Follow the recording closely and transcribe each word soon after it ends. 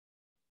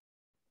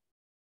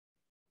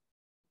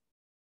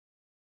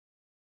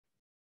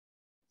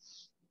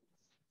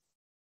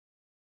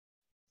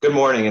Good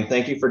morning, and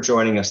thank you for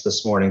joining us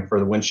this morning for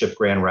the Winship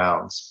Grand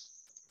Rounds.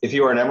 If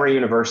you are an Emory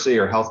University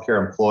or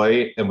healthcare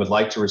employee and would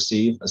like to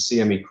receive a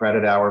CME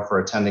credit hour for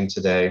attending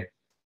today,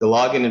 the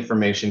login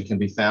information can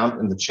be found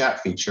in the chat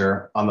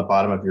feature on the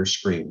bottom of your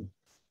screen.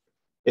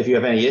 If you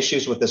have any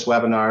issues with this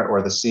webinar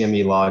or the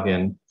CME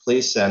login,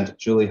 please send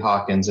Julie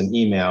Hawkins an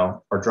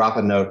email or drop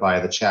a note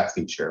via the chat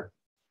feature.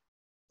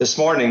 This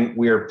morning,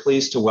 we are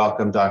pleased to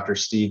welcome Dr.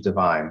 Steve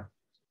Devine.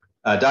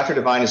 Dr.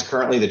 Devine is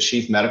currently the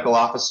Chief Medical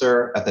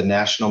Officer at the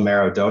National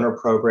Marrow Donor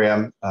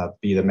Program,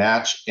 Be the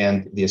Match,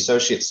 and the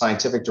Associate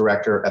Scientific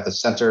Director at the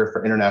Center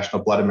for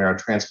International Blood and Marrow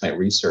Transplant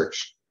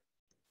Research.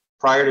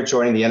 Prior to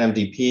joining the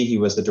NMDP, he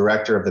was the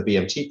Director of the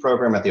BMT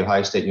program at the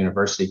Ohio State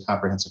University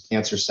Comprehensive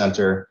Cancer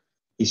Center.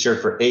 He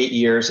served for 8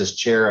 years as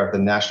Chair of the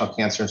National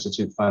Cancer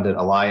Institute-funded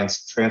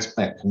Alliance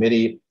Transplant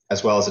Committee,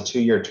 as well as a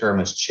 2-year term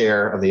as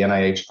Chair of the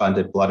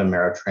NIH-funded Blood and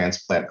Marrow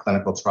Transplant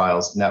Clinical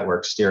Trials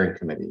Network Steering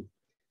Committee.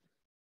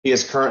 He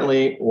is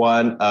currently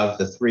one of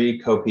the 3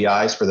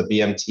 co-PIs for the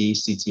BMT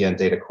CTN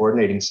Data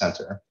Coordinating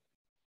Center.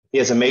 He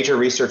has a major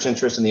research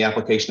interest in the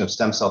application of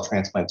stem cell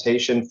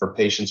transplantation for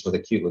patients with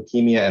acute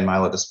leukemia and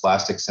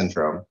myelodysplastic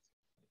syndrome.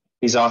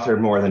 He's authored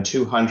more than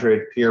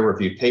 200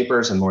 peer-reviewed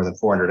papers and more than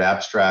 400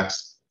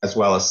 abstracts, as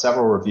well as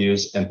several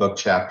reviews and book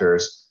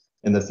chapters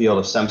in the field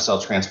of stem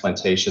cell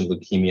transplantation,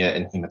 leukemia,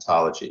 and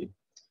hematology.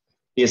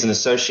 He is an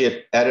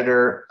associate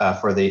editor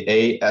for the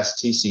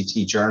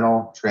ASTCT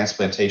Journal,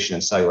 Transplantation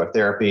and Cellular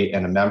Therapy,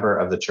 and a member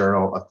of the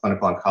Journal of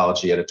Clinical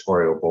Oncology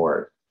editorial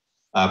board.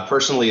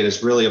 Personally, it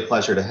is really a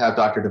pleasure to have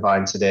Dr.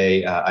 Devine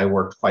today. I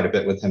worked quite a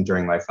bit with him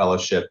during my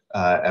fellowship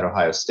at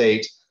Ohio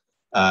State,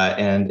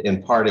 and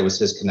in part, it was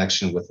his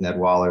connection with Ned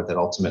Waller that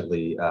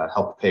ultimately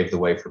helped pave the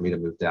way for me to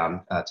move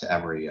down to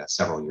Emory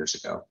several years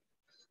ago.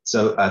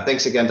 So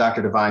thanks again,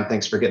 Dr. Devine.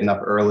 Thanks for getting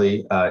up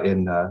early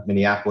in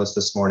Minneapolis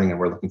this morning, and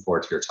we're looking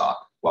forward to your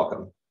talk.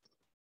 Welcome.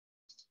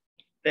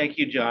 Thank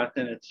you,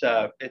 Jonathan.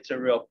 It's a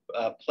real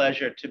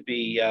pleasure to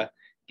be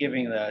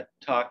giving the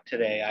talk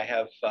today. I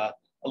have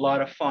a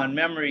lot of fond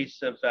memories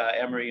of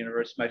Emory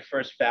University. My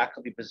first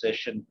faculty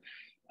position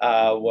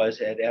was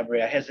at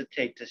Emory. I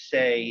hesitate to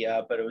say,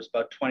 but it was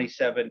about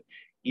 27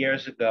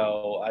 years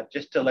ago.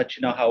 Just to let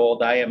you know how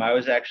old I am, I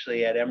was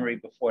actually at Emory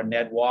before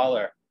Ned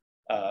Waller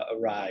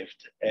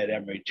arrived at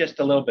Emory, just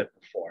a little bit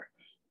before.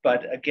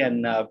 But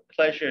again,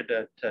 pleasure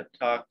to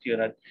talk to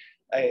you. And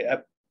I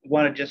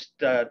want to just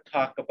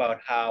talk about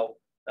how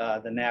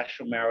the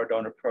National Marrow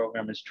Donor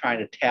Program is trying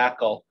to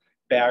tackle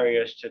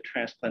barriers to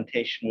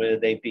transplantation, whether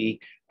they be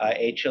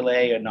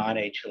HLA or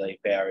non-HLA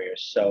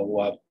barriers.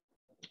 So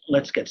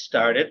let's get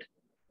started.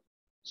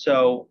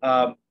 So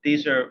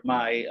these are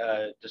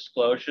my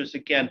disclosures.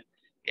 Again,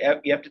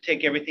 you have to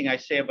take everything I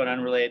say about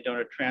unrelated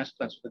donor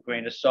transplants with a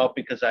grain of salt,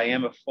 because I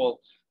am a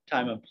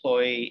full-time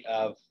employee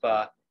of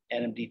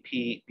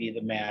NMDP Be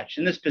the Match.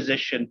 In this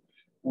position,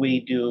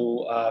 we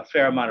do a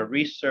fair amount of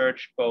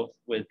research, both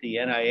with the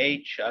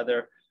NIH,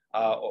 other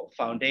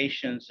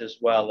foundations, as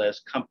well as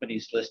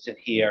companies listed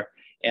here,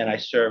 and I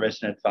serve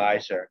as an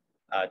advisor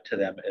to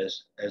them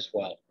as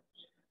well.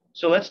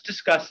 So let's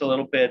discuss a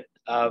little bit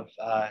of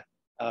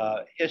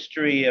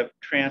history of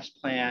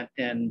transplant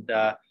and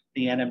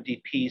the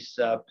NMDP's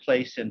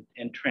place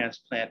in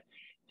transplant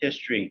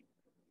history.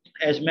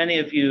 As many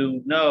of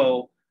you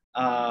know,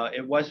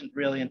 it wasn't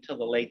really until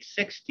the late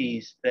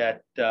 60s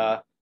that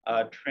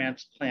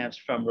transplants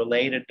from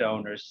related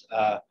donors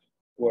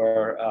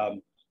were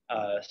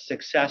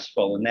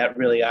successful, and that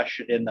really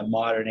ushered in the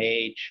modern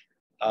age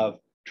of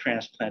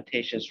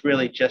transplantation. It's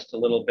really just a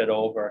little bit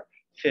over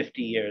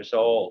 50 years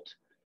old.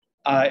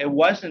 It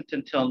wasn't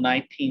until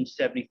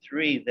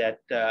 1973 that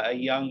a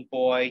young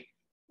boy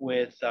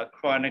with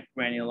chronic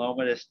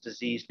granulomatous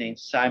disease named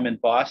Simon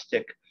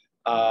Bostic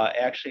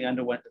actually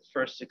underwent the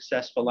first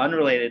successful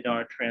unrelated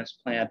donor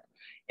transplant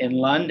in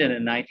London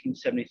in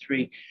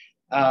 1973.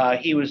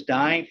 He was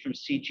dying from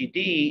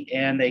CGD,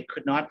 and they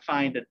could not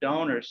find a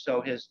donor,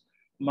 so his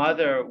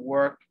mother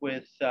worked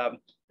with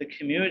the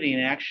community,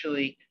 and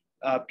actually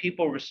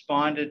people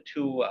responded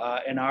to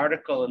an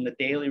article in the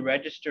Daily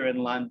Register in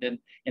London,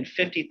 and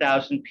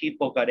 50,000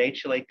 people got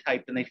HLA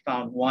typed, and they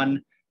found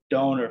one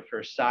donor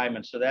for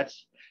Simon. So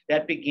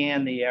that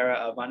began the era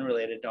of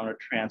unrelated donor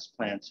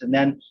transplants. And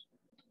then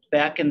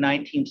back in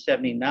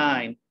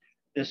 1979,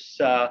 this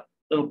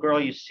little girl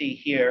you see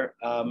here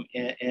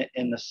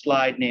in the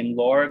slide named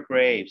Laura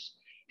Graves,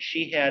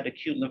 she had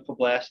acute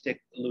lymphoblastic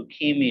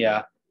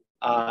leukemia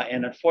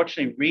and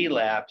unfortunately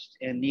relapsed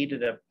and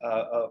needed a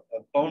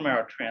bone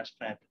marrow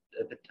transplant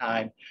at the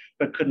time,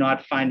 but could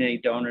not find any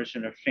donors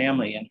in her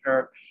family. And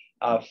her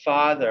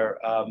father,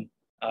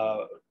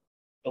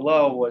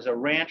 below, was a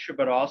rancher,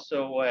 but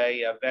also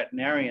a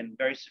veterinarian,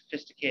 very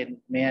sophisticated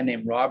man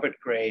named Robert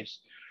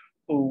Graves,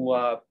 who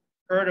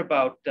heard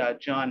about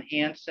John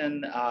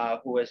Hansen,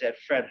 who was at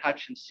Fred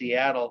Hutch in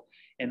Seattle,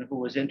 and who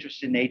was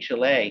interested in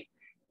HLA.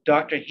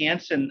 Dr.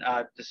 Hansen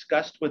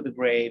discussed with the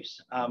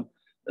Graves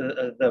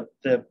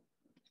the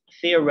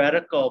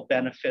theoretical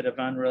benefit of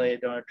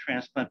unrelated donor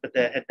transplant, but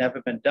that had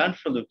never been done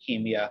for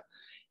leukemia.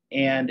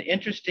 And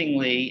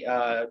interestingly,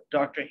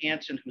 Dr.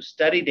 Hansen, who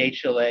studied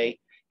HLA,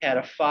 had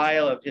a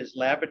file of his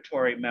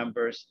laboratory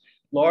members.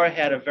 Laura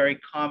had a very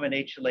common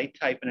HLA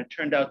type, and it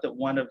turned out that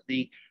one of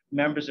the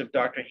members of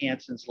Dr.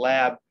 Hansen's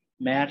lab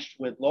matched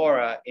with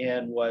Laura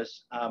and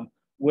was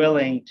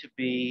willing to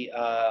be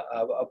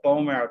a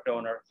bone marrow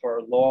donor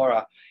for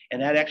Laura.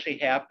 And that actually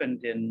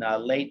happened in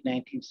late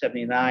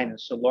 1979. And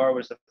so Laura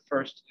was the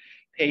first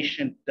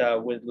patient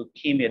with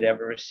leukemia to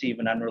ever receive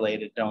an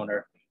unrelated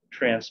donor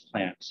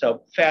transplant.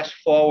 So fast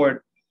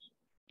forward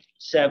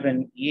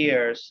 7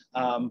 years,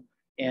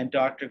 and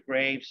Dr.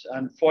 Graves,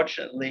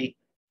 unfortunately,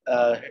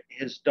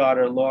 his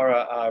daughter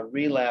Laura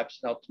relapsed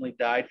and ultimately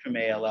died from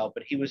ALL,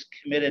 but he was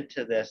committed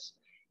to this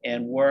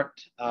and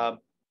worked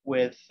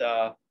with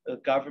the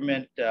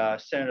government,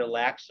 Senator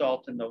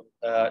Laxalt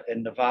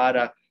in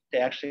Nevada, to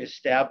actually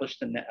establish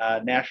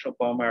the National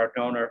Bone Marrow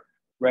Donor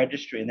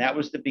Registry. And that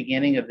was the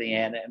beginning of the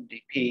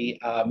NMDP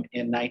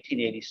in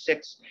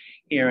 1986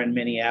 here in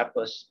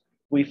Minneapolis.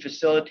 We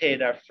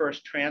facilitated our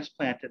first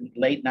transplant in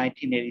late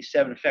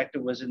 1987. In fact,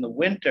 it was in the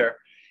winter.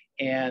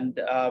 And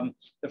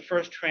the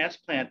first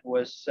transplant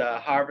was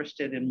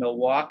harvested in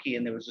Milwaukee,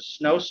 and there was a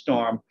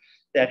snowstorm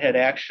that had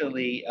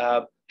actually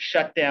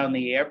shut down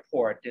the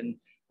airport. And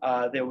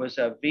there was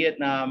a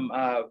Vietnam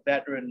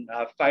veteran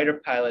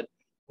fighter pilot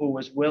who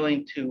was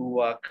willing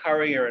to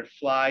courier and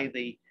fly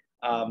the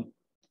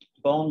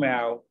bone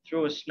marrow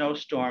through a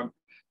snowstorm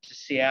to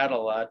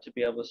Seattle to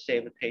be able to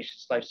save the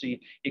patient's life. So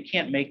you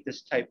can't make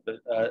these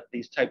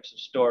types of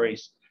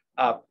stories.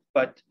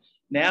 But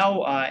now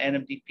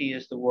NMDP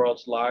is the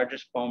world's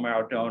largest bone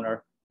marrow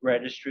donor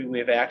registry. We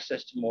have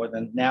access to more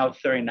than now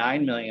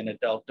 39 million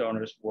adult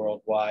donors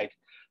worldwide.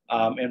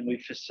 And we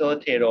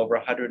facilitate over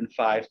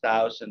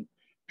 105,000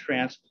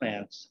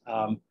 transplants.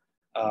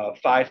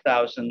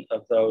 5,000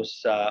 of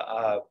those,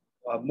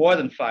 more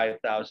than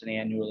 5,000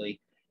 annually.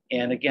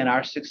 And again,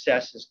 our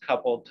success is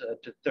coupled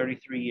to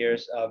 33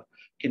 years of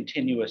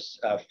continuous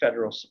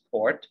federal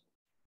support.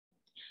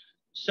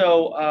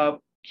 So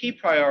key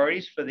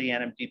priorities for the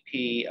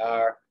NMDP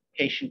are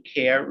patient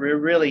care. We're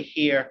really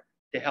here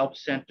to help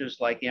centers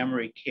like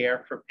Emory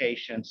care for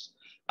patients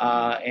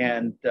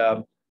and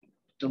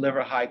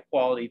deliver high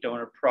quality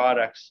donor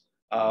products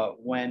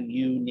when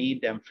you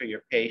need them for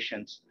your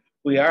patients.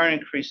 We are an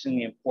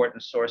increasingly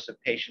important source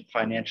of patient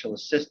financial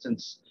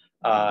assistance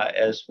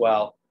as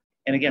well.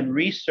 And again,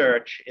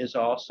 research is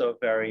also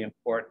very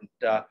important.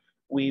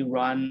 We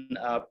run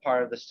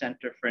part of the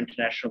Center for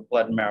International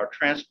Blood and Marrow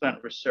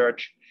Transplant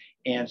Research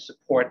and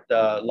support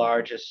the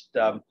largest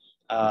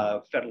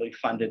federally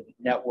funded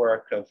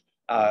network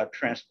of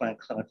transplant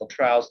clinical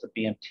trials, the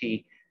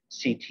BMT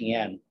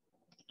CTN.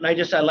 And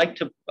I like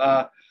to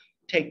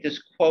take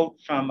this quote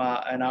from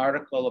an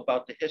article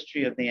about the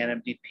history of the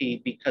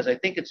NMDP, because I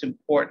think it's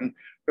important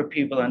for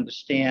people to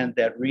understand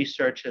that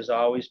research has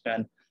always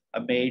been a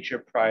major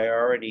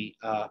priority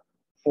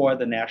for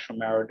the National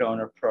Marrow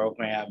Donor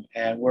Program.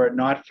 And were it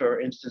not, for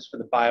instance, for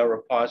the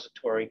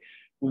biorepository,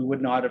 we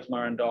would not have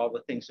learned all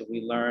the things that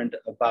we learned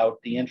about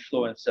the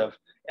influence of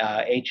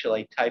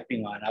HLA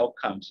typing on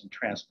outcomes in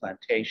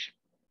transplantation.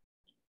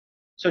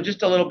 So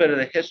just a little bit of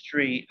the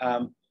history.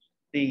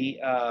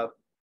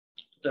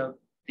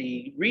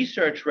 The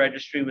research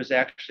registry was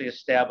actually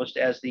established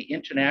as the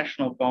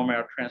International Bone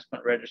Marrow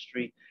Transplant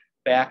Registry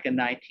back in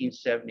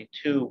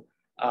 1972.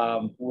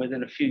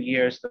 Within a few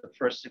years, the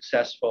first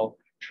successful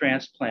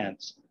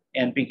transplants,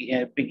 and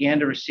began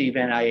to receive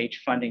NIH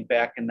funding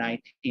back in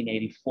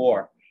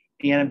 1984.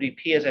 The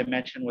NMDP, as I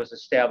mentioned, was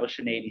established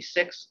in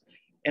 '86,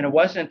 and it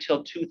wasn't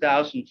until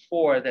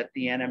 2004 that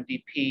the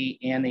NMDP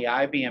and the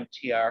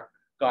IBMTR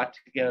got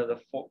together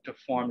to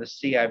form the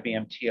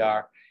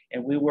CIBMTR,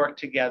 and we worked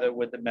together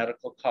with the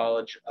Medical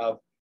College of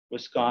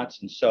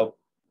Wisconsin. So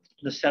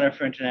the Center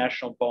for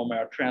International Bone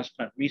Marrow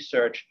Transplant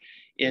Research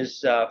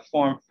is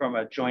formed from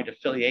a joint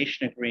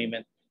affiliation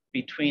agreement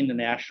between the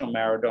National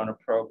Marrow Donor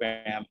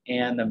Program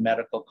and the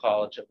Medical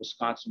College of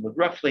Wisconsin, with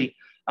roughly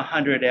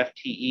 100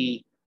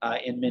 FTE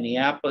in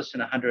Minneapolis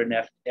and 100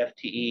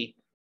 FTE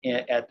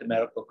at the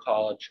Medical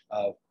College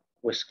of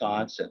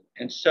Wisconsin.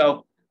 And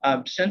so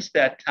since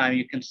that time,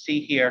 you can see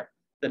here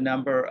the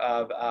number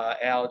of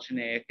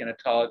allogeneic and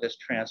autologous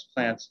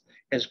transplants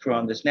has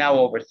grown. There's now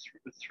over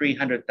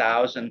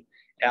 300,000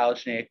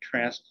 allogeneic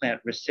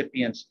transplant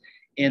recipients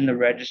in the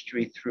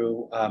registry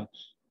through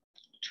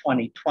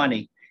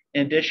 2020.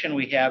 In addition,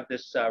 we have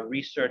this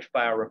research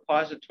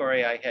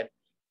biorepository I had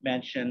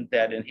mentioned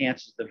that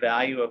enhances the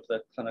value of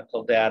the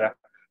clinical data.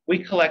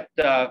 We collect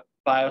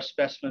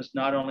biospecimens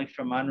not only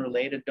from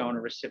unrelated donor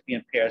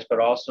recipient pairs, but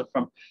also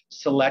from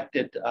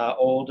selected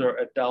older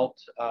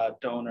adult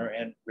donor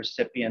and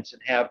recipients,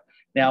 and have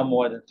now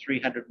more than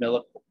 300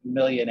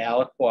 million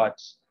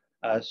aliquots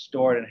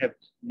stored, and have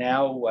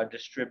now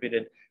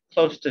distributed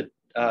close to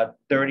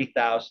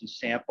 30,000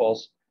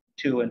 samples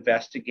to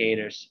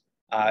investigators.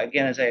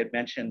 Again, as I had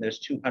mentioned, there's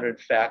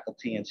 200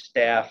 faculty and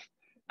staff,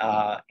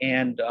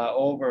 and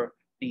over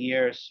the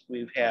years,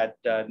 we've had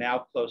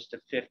now close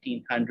to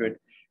 1,500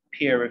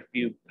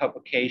 peer-reviewed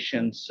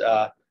publications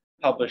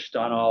published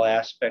on all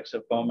aspects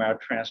of bone marrow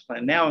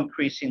transplant, now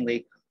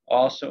increasingly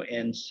also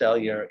in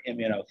cellular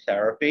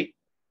immunotherapy.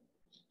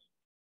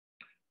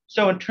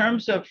 So in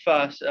terms of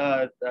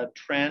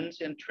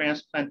trends in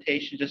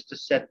transplantation, just to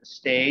set the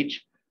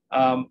stage,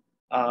 a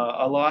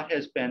lot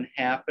has been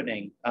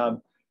happening.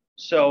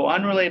 So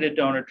unrelated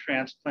donor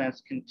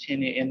transplants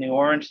continue, in the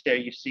orange there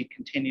you see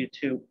continue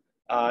to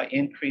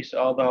increase,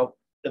 although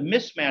the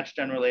mismatched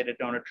unrelated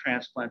donor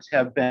transplants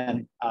have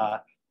been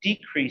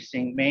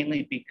decreasing,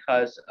 mainly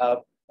because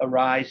of a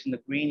rise in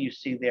the green you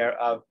see there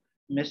of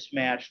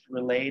mismatched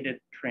related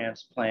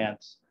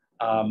transplants.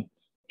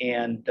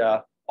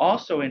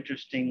 Also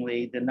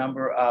interestingly, the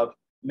number of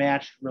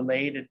matched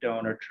related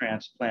donor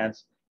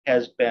transplants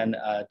has been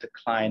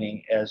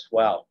declining as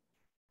well.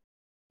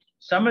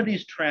 Some of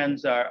these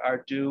trends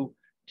are due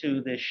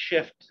to the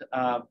shift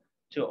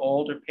to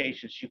older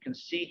patients. You can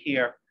see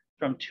here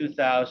from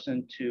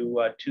 2000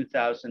 to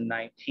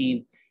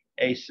 2019,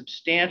 a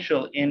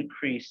substantial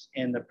increase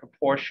in the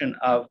proportion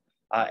of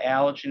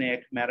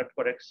allogeneic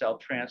hematopoietic cell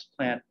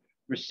transplant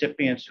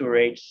recipients who are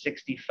aged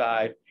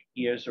 65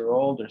 years or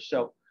older.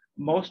 So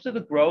most of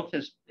the growth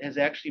has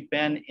actually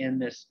been in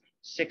this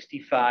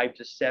 65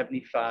 to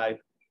 75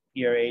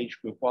 year age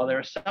group. While there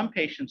are some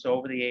patients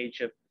over the age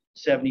of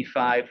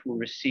 75 who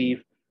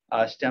receive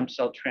stem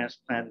cell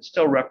transplant, it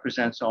still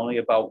represents only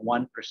about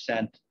 1%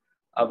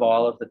 of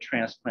all of the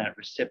transplant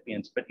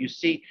recipients. But you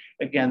see,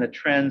 again, the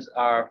trends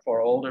are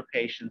for older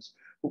patients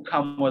who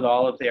come with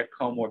all of their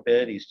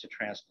comorbidities to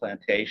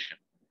transplantation.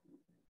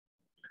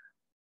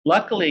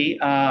 Luckily,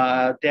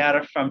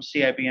 data from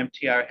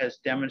CIBMTR has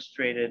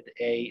demonstrated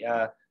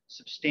a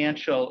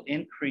substantial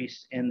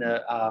increase in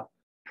the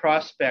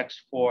prospects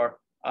for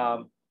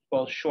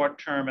both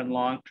short-term and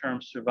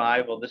long-term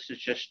survival. This is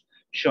just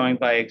showing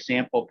by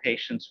example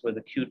patients with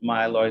acute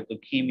myeloid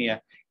leukemia.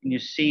 And you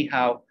see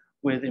how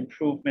with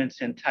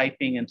improvements in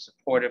typing and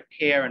supportive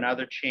care and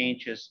other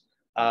changes,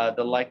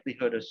 the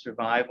likelihood of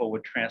survival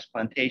with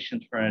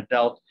transplantation for an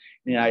adult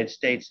in the United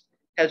States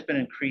has been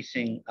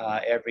increasing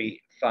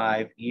every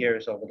 5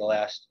 years over the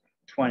last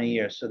 20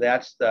 years. So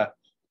that's the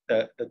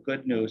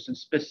good news. And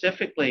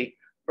specifically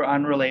for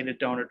unrelated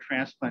donor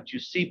transplants, you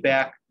see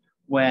back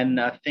when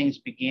things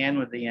began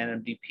with the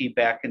NMDP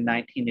back in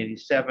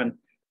 1987,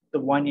 the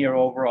 1 year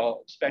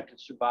overall expected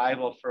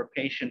survival for a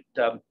patient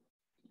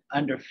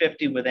under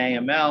 50 with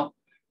AML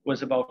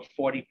was about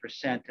 40%,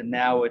 and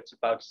now it's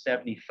about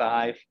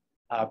 75%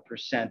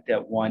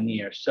 at 1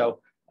 year.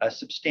 So a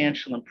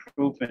substantial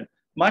improvement.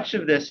 Much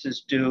of this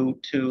is due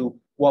to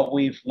what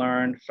we've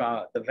learned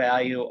from the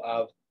value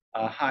of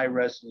high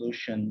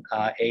resolution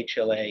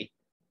HLA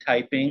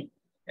typing.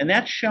 And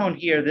that's shown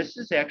here. This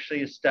is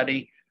actually a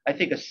study, I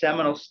think a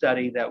seminal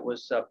study that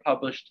was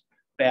published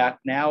back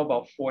now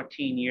about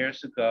 14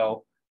 years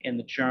ago in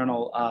the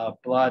journal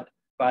Blood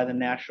by the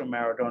National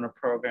Marrow Donor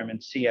Program and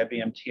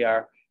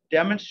CIBMTR,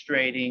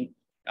 demonstrating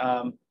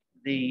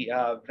the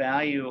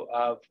value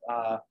of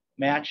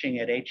matching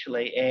at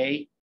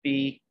HLA-A,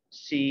 B,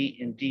 C,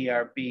 and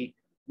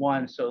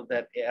DRB1, so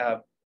that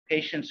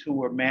patients who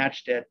were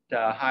matched at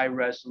high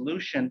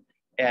resolution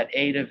at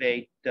 8 of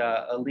 8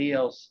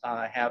 alleles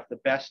have the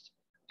best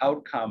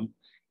outcome.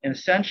 And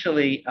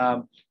essentially,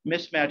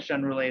 mismatched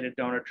unrelated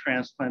donor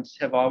transplants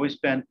have always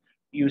been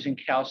using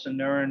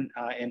calcineurin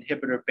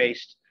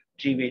inhibitor-based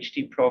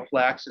GVHD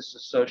prophylaxis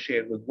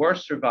associated with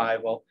worse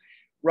survival,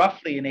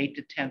 roughly an 8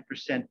 to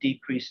 10%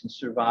 decrease in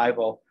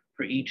survival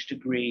for each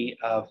degree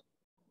of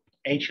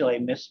HLA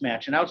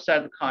mismatch. And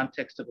outside the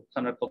context of a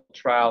clinical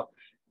trial,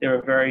 there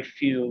are very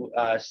few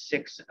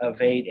 6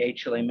 of 8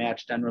 HLA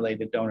matched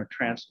unrelated donor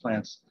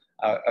transplants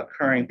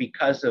occurring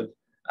because of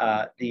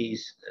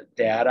these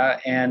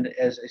data. And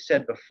as I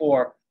said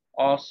before,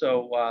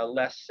 also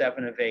less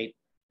 7 of 8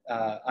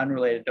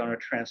 unrelated donor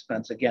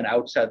transplants, again,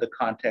 outside the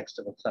context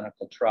of a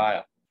clinical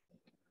trial.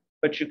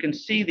 But you can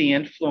see the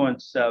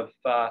influence of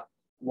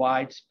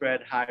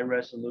widespread high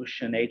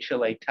resolution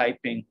HLA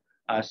typing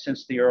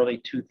since the early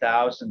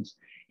 2000s,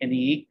 and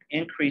the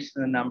increase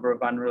in the number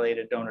of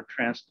unrelated donor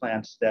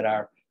transplants that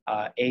are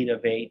 8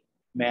 of 8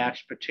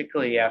 matched,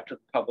 particularly after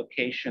the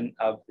publication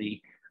of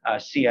the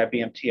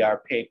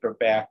CIBMTR paper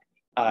back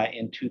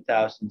in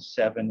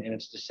 2007 and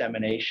its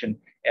dissemination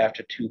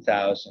after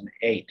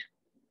 2008.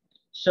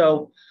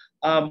 So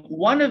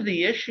one of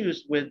the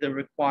issues with the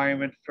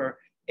requirement for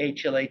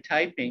HLA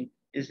typing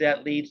is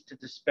that leads to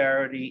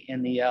disparity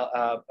in the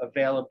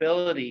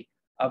availability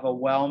of a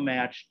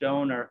well-matched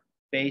donor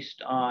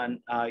based on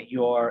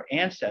your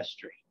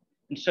ancestry.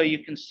 And so you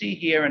can see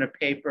here in a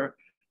paper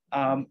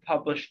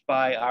published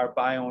by our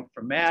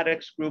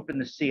bioinformatics group in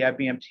the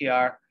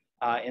CIBMTR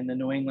in the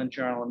New England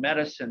Journal of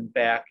Medicine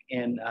back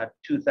in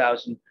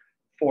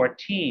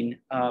 2014,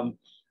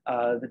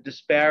 the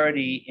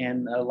disparity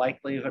in the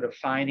likelihood of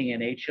finding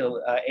an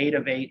 8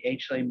 of 8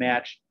 HLA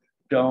matched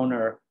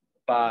donor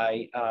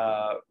by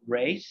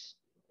race,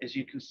 as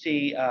you can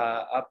see,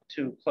 up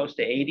to close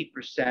to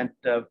 80%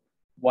 of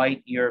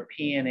white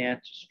European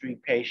ancestry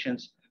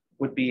patients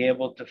would be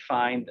able to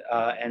find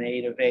an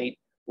 8 of 8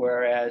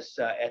 whereas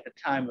at the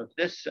time of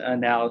this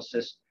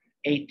analysis,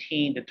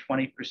 18 to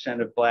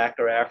 20% of Black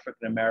or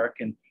African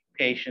American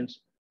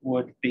patients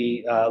would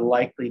be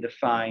likely to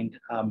find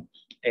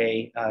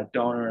a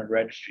donor and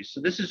registry.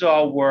 So this is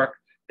all work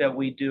that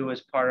we do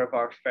as part of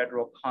our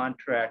federal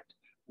contract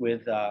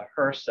with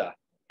HRSA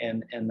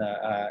and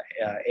the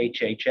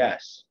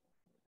HHS.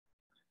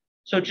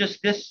 So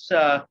just this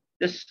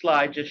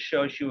slide just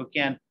shows you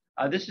again,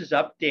 this is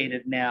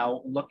updated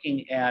now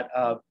looking at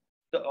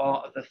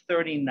the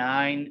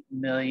 39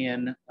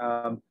 million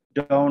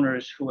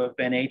donors who have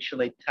been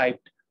HLA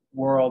typed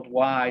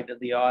worldwide,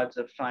 the odds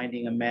of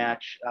finding a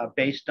match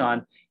based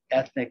on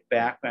ethnic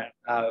background.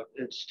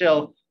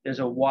 There's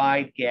a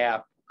wide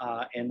gap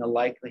in the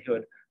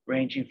likelihood,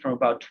 ranging from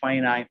about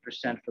 29%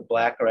 for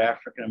Black or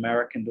African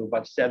American to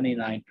about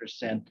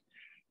 79%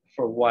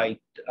 for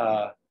white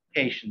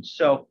patients.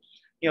 So,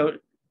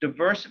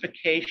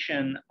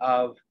 diversification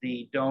of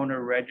the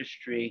donor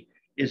registry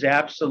is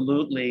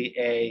absolutely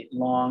a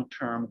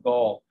long-term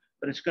goal,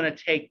 but it's going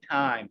to take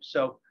time.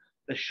 So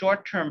the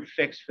short-term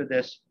fix for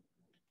this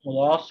will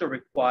also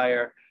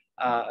require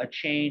a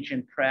change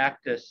in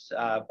practice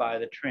by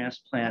the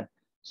transplant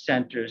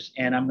centers.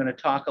 And I'm going to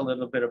talk a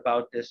little bit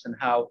about this and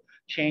how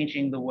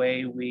changing the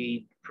way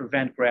we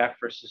prevent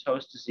graft versus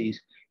host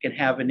disease can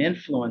have an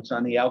influence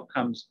on the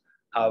outcomes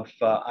of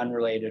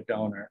unrelated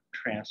donor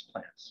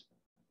transplants.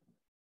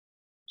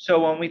 So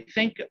when we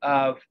think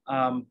of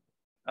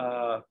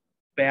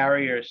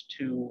barriers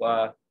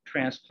to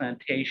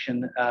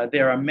transplantation,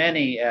 there are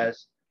many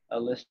as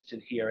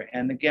listed here.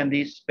 And again,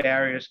 these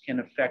barriers can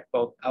affect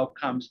both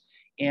outcomes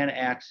and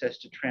access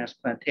to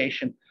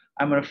transplantation.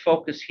 I'm going to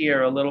focus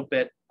here a little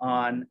bit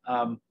on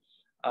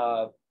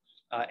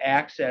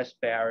access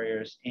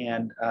barriers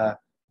and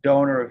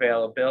donor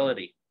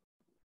availability.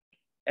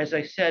 As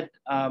I said,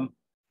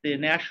 the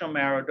National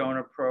Marrow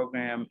Donor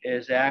Program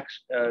is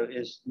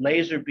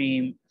laser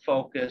beam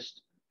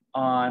focused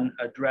on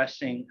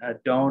addressing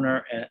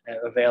donor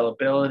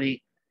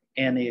availability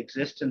and the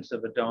existence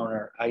of a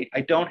donor.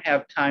 I don't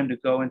have time to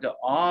go into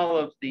all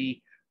of the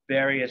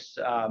various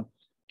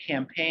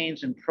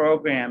campaigns and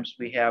programs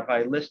we have.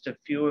 I list a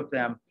few of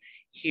them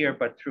here,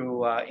 but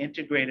through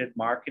integrated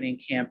marketing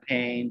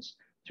campaigns,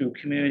 through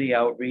community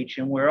outreach,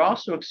 and we're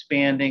also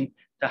expanding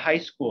to high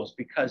schools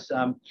because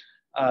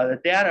the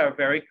data are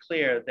very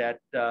clear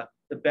that the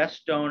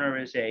best donor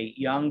is a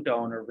young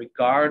donor,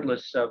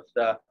 regardless of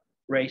the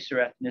race or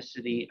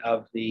ethnicity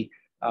of the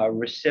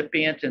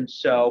recipient. And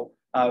so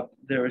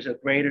there is a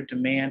greater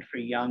demand for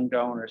young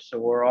donors. So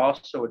we're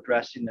also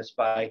addressing this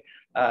by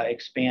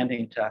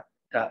expanding to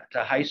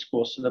high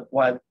school so that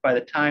by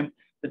the time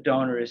the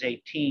donor is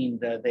 18,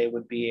 they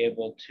would be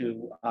able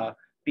to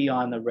be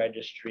on the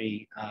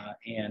registry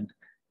and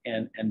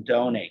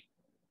donate.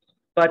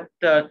 But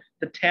the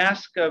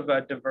task of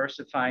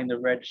diversifying the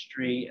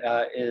registry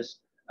is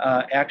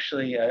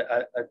actually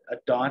a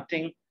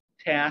daunting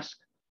task.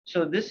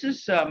 So this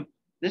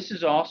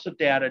is also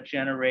data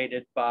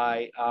generated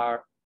by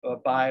our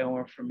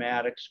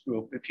bioinformatics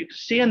group. If you can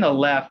see on the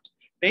left,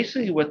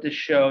 basically what this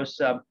shows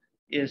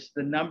is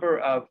the number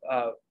of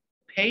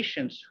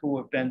patients who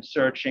have been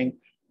searching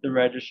the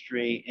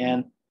registry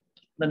and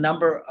the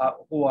number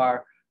who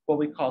are what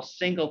we call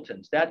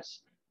singletons.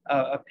 That's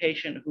a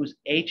patient whose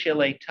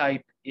HLA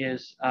type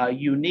is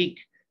unique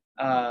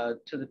to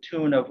the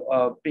tune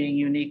of being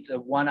unique to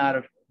 1 out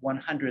of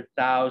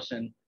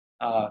 100,000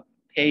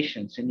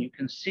 patients. And you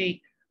can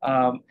see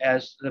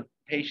as the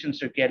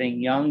patients are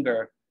getting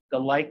younger, the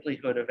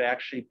likelihood of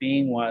actually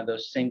being one of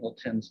those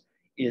singletons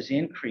is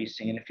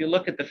increasing. And if you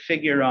look at the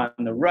figure on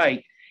the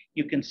right,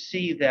 you can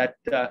see that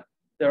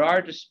there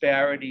are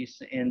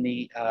disparities in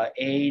the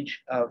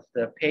age of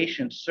the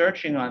patients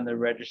searching on the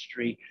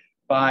registry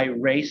by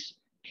race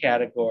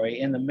category.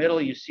 In the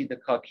middle, you see the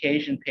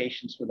Caucasian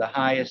patients with the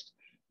highest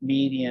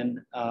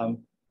median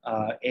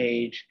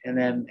age, and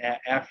then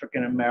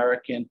African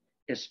American,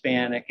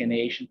 Hispanic, and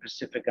Asian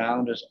Pacific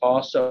Islanders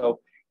also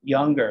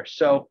younger.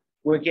 So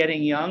we're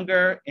getting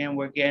younger and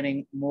we're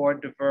getting more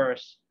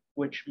diverse,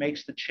 which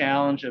makes the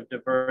challenge of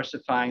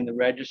diversifying the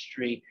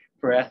registry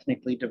for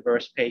ethnically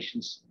diverse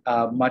patients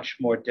much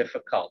more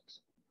difficult.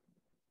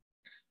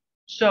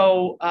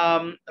 So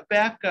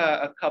back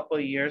a couple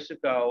of years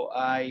ago,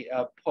 I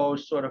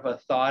posed sort of a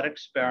thought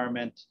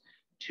experiment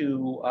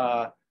to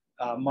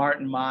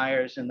Martin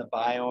Myers in the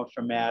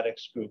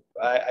bioinformatics group.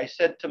 I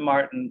said to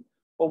Martin,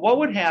 well, what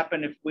would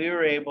happen if we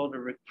were able to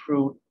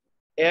recruit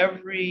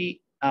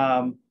every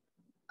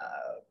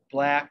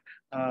Black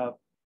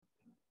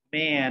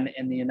man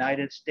in the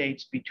United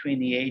States between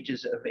the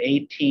ages of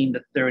 18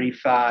 to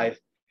 35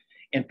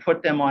 and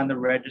put them on the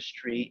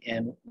registry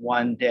in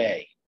one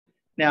day?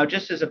 Now,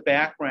 just as a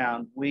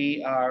background,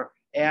 we are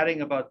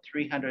adding about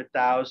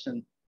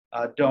 300,000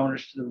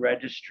 donors to the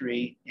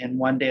registry in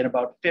one day, and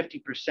about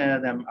 50%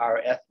 of them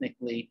are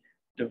ethnically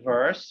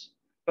diverse.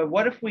 But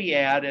what if we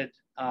added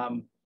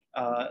 11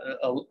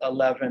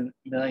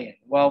 million?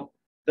 Well,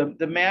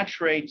 the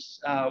match rates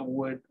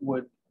would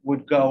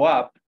go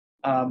up,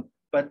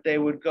 but they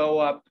would go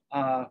up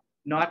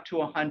not to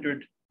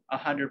 100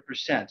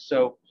 100%.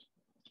 So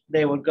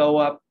they would go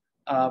up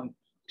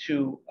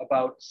to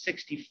about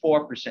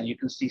 64%. You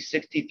can see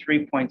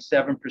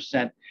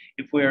 63.7%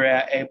 if we were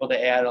able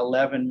to add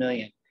 11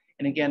 million.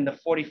 And again, the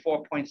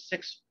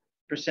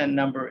 44.6%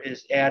 number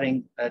is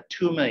adding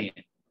 2 million.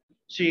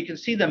 So you can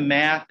see the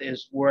math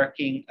is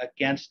working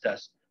against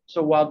us.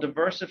 So while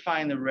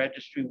diversifying the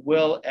registry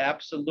will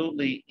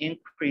absolutely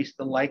increase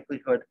the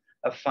likelihood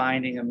of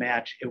finding a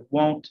match, it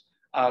won't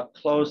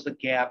close the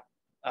gap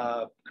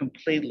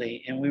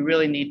completely. And we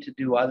really need to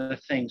do other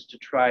things to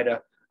try to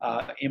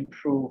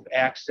improve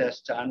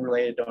access to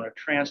unrelated donor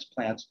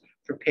transplants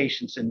for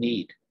patients in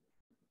need.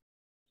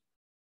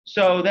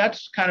 So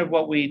that's kind of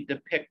what we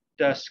depict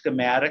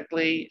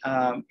schematically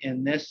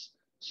in this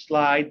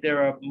slide.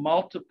 There are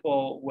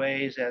multiple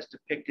ways, as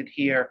depicted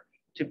here,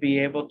 to be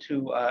able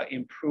to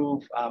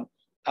improve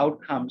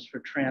outcomes for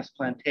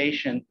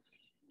transplantation.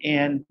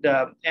 And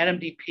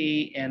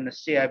NMDP and the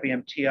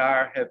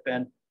CIBMTR have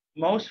been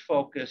most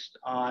focused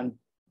on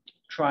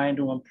trying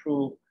to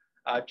improve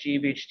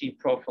GVHD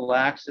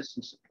prophylaxis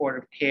and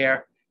supportive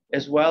care,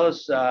 as well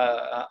as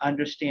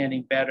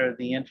understanding better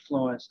the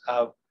influence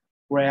of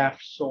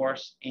graft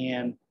source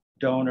and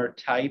donor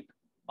type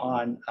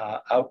on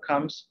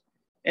outcomes.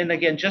 And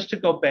again, just to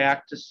go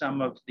back to some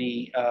of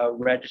the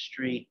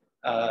registry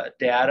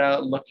data,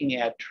 looking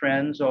at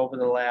trends over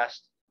the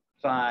last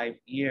 5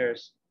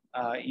 years,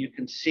 you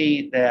can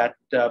see that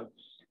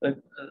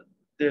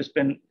there's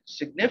been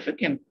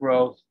significant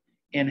growth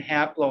in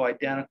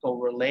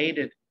haploidentical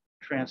related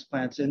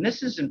transplants. And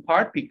this is in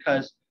part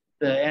because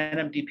the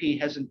NMDP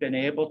hasn't been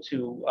able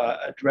to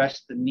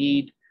address the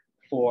need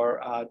for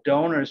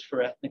donors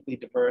for ethnically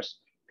diverse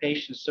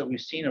patients. So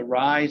we've seen a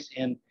rise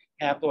in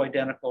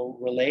haploidentical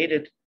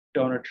related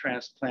donor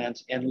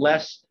transplants and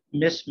less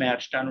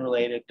mismatched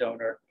unrelated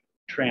donor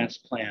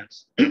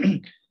transplants.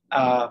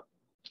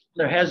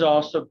 There has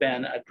also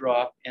been a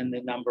drop in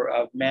the number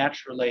of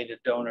match-related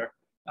donor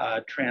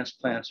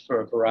transplants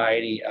for a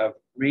variety of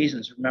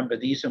reasons. Remember,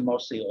 these are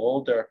mostly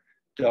older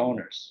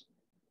donors.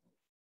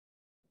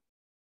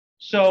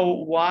 So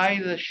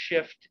why the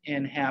shift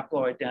in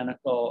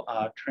haploidentical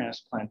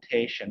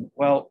transplantation?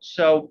 Well,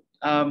 so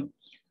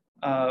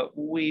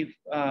we've,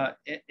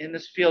 in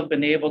this field,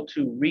 been able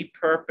to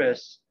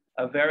repurpose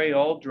a very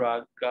old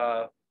drug.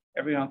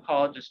 Every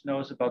oncologist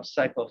knows about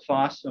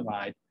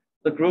cyclophosphamide.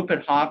 The group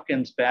at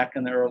Hopkins back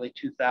in the early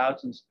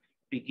 2000s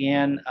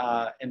began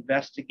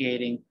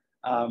investigating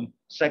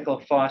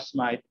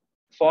cyclophosphamide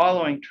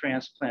following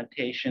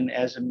transplantation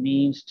as a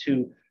means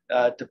to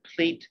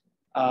deplete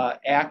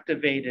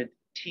activated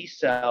T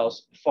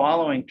cells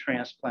following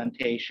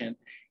transplantation,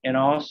 and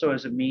also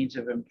as a means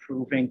of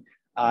improving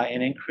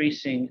and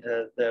increasing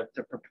the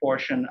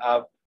proportion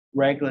of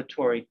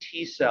regulatory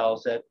T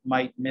cells that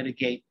might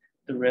mitigate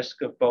the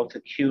risk of both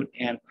acute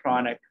and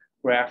chronic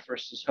graft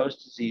versus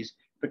host disease,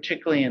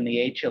 particularly in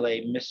the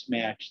HLA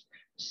mismatched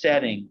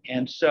setting.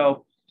 And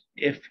so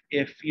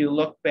if you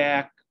look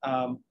back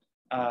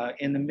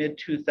in the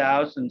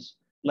mid-2000s,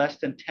 less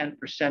than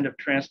 10% of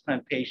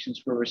transplant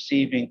patients were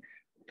receiving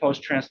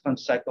post-transplant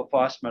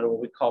cyclophosphamide, or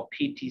what we call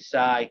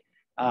PT-Cy.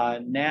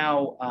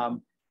 Now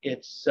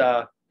it's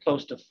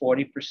close to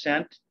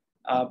 40%.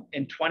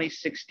 In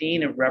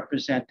 2016, it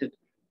represented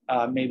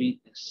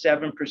maybe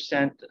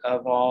 7%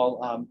 of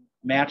all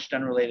matched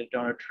unrelated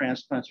donor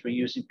transplants were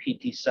using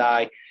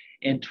PT-Cy.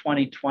 In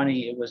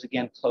 2020, it was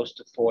again close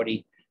to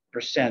 40%.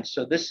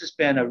 So this has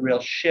been a real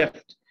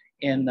shift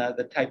in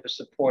the type of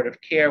supportive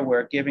care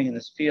we're giving in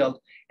this field,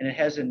 and it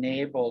has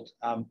enabled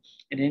an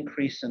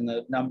increase in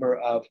the number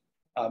of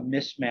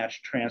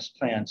mismatched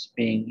transplants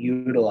being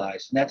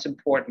utilized. And that's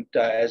important,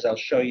 as I'll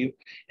show you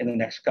in the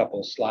next couple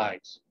of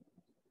slides.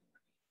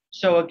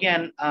 So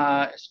again,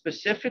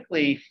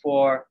 specifically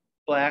for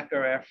Black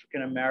or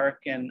African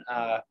American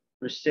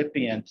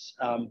recipients,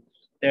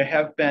 there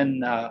have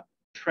been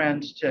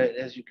trends to,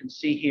 as you can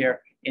see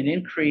here, an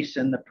increase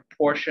in the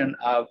proportion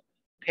of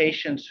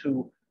patients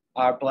who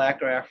are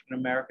Black or African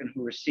American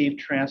who receive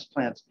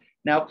transplants.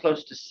 Now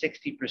close to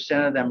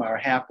 60% of them are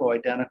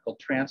haploidentical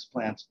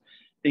transplants.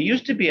 There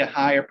used to be a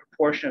higher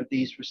proportion of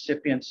these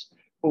recipients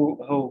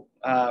who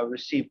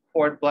receive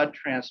cord blood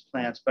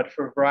transplants, but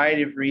for a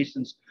variety of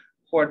reasons,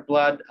 cord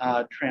blood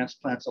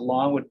transplants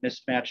along with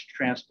mismatched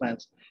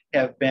transplants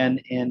have been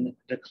in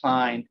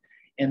decline.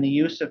 And the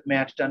use of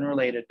matched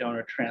unrelated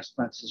donor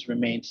transplants has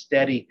remained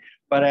steady.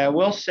 But I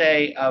will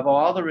say, of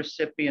all the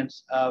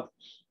recipients of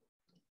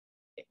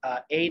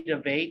 8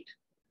 of 8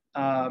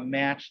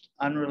 matched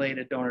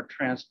unrelated donor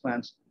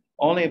transplants,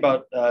 only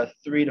about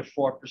 3 to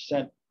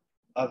 4%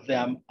 of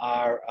them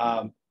are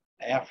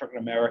African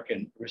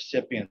American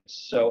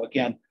recipients. So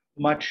again,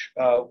 much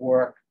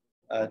work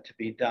to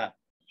be done.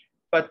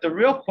 But the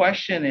real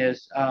question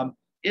is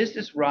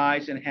this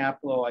rise in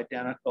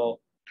haploidentical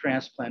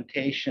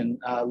transplantation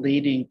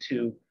leading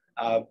to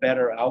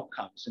better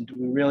outcomes? And do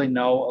we really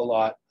know a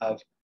lot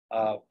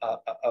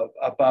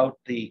about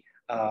the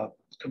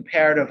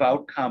comparative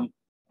outcome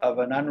of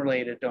an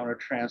unrelated donor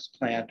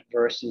transplant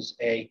versus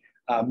a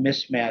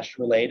mismatched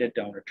related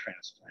donor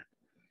transplant?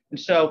 And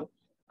so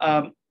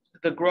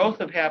the growth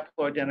of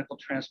haploidentical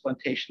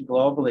transplantation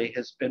globally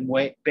has been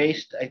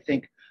based, I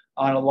think,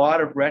 on a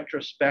lot of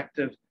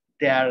retrospective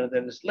data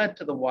that has led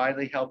to the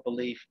widely held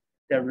belief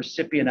that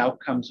recipient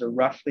outcomes are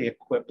roughly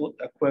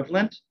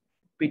equivalent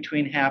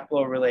between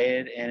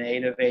haplo-related and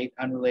 8 of 8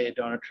 unrelated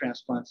donor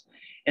transplants.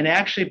 And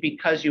actually,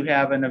 because you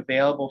have an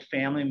available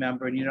family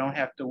member and you don't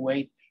have to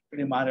wait for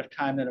the amount of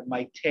time that it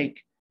might take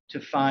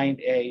to find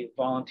a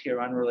volunteer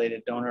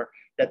unrelated donor,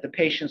 that the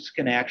patients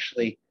can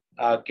actually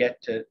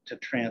get to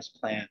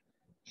transplant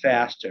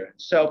faster.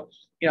 So,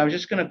 I'm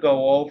just going to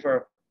go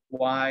over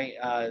why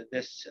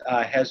this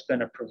has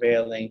been a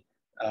prevailing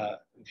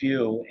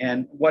view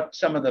and what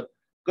some of the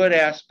good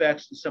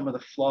aspects and some of the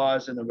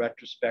flaws in the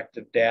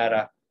retrospective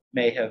data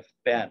may have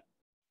been.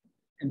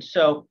 And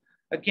so,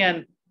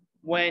 again,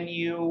 when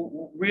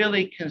you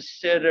really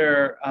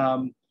consider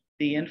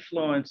the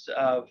influence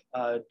of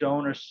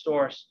donor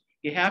source,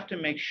 you have to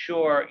make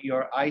sure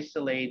you're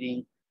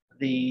isolating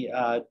the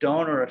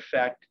donor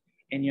effect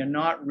and you're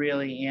not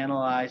really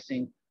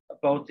analyzing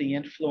both the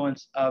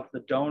influence of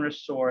the donor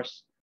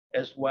source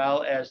as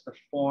well as the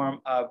form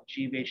of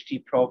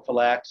GVHD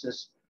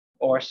prophylaxis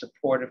or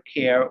supportive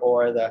care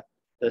or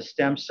the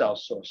stem cell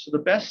source. So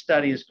the best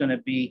study is going to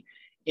be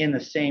in the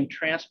same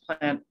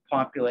transplant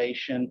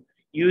population,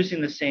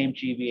 using the same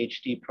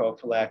GVHD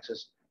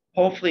prophylaxis,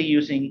 hopefully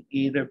using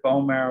either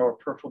bone marrow or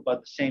peripheral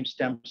blood, the same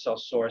stem cell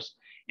source,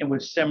 and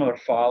with similar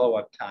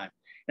follow-up time.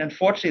 And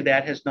unfortunately,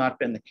 that has not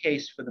been the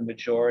case for the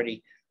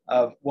majority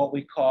of what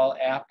we call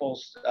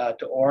apples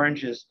to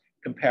oranges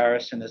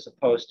comparison as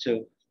opposed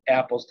to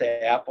apples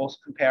to apples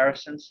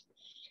comparisons.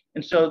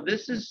 And so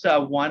this is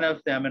one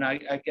of them. And I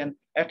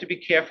have to be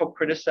careful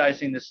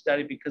criticizing this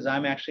study because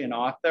I'm actually an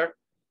author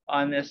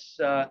on this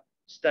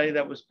study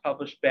that was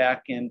published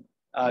back in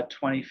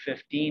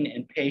 2015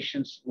 in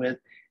patients with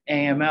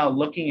AML,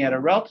 looking at a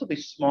relatively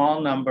small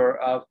number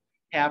of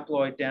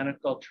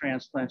haploidentical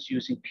transplants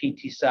using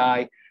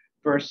PTCy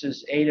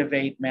versus 8 of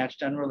 8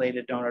 matched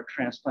unrelated donor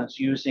transplants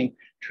using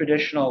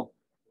traditional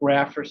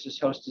graft versus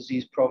host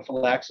disease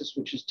prophylaxis,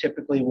 which is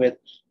typically with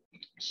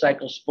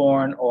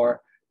cyclosporin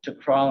or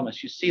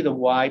tacrolimus. You see the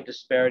wide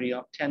disparity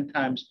of 10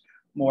 times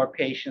more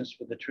patients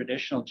with the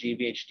traditional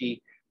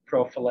GVHD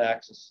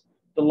prophylaxis.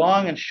 The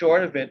long and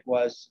short of it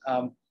was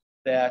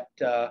that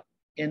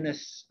in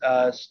this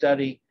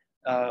study,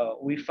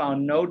 we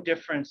found no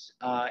difference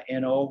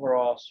in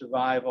overall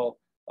survival,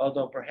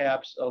 although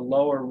perhaps a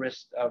lower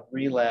risk of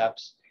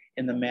relapse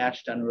in the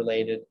matched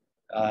unrelated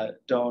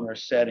donor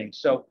setting.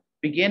 So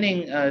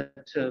beginning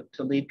to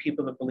lead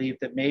people to believe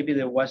that maybe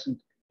there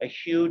wasn't a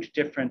huge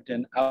difference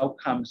in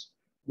outcomes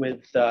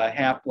with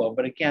haplo,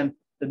 but again,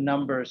 the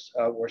numbers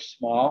were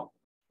small.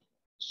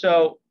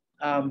 So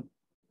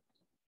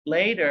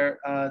later,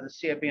 the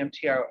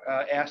CIBMTR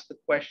asked the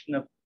question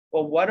of,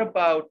 well, what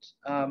about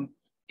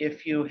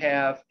if you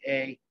have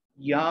a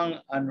young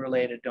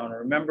unrelated donor?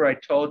 Remember, I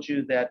told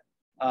you that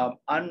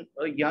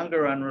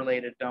younger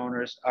unrelated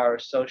donors are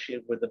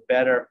associated with a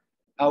better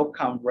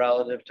outcome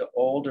relative to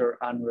older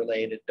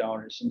unrelated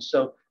donors. And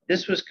so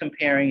this was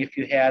comparing if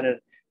you had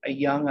a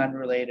young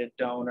unrelated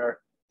donor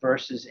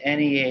versus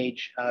any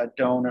age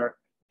donor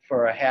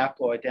for a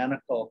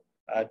haploidentical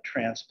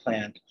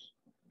transplant.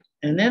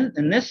 And then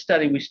in this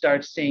study, we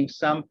start seeing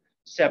some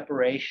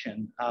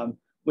separation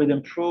with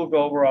improved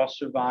overall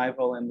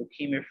survival and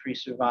leukemia-free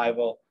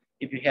survival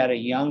if you had a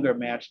younger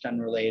matched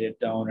unrelated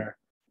donor.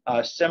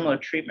 Similar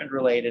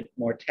treatment-related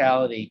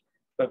mortality,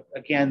 but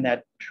again,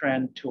 that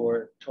trend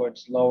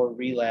towards lower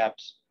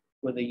relapse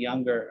with a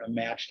younger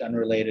matched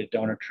unrelated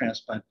donor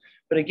transplant.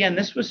 But again,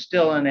 this was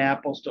still an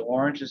apples to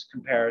oranges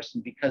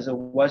comparison because it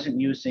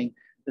wasn't using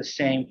the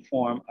same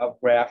form of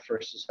graft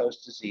versus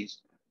host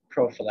disease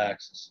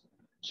prophylaxis.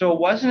 So it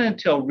wasn't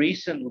until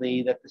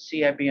recently that the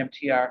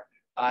CIBMTR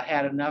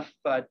had enough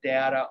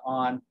data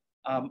on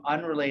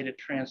unrelated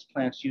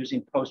transplants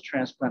using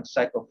post-transplant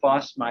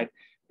cyclophosphamide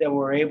that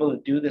we're able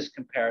to do this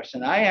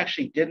comparison. I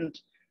actually didn't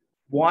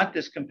want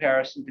this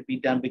comparison to be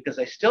done because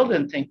I still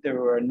didn't think there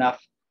were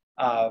enough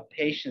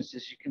patients.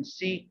 As you can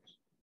see,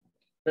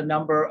 the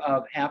number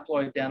of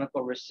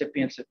haploidentical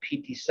recipients of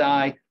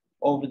PTCy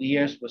over the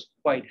years was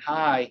quite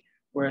high,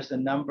 whereas the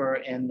number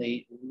in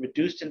the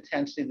reduced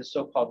intensity, the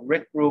so-called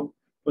RIC group,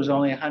 was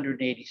only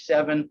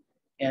 187,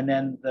 and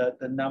then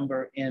the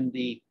number in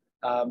the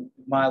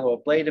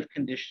myeloablative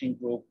conditioning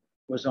group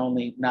was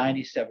only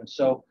 97.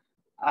 So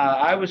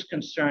I was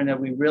concerned that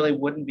we really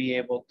wouldn't be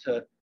able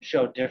to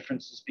show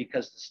differences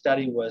because the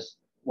study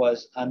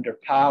was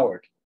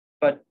underpowered.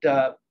 But,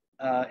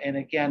 and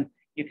again,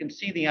 you can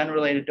see the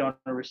unrelated donor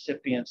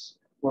recipients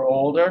were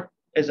older.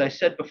 As I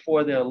said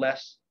before, they're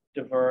less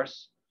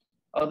diverse.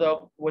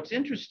 Although what's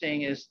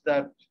interesting is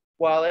that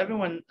while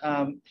everyone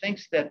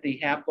thinks that the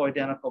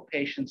haploidentical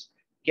patients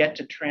get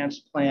to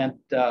transplant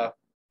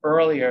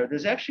earlier,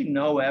 there's actually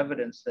no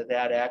evidence that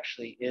that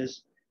actually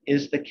is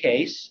the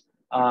case,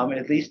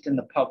 at least in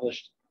the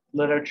published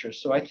literature.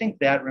 So I think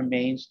that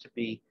remains to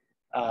be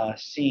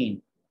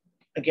seen.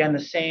 Again, the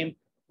same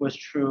was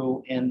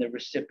true in the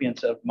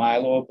recipients of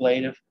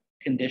myeloablative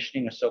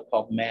conditioning, or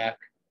so-called MAC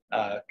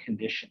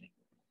conditioning.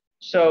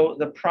 So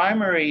the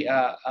primary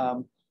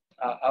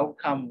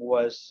outcome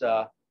was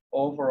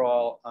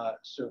overall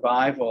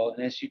survival.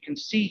 And as you can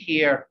see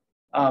here,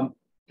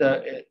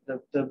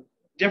 the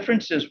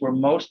differences were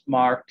most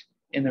marked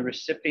in the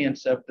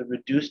recipients of the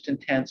reduced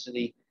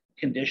intensity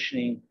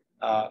conditioning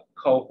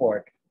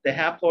cohort. The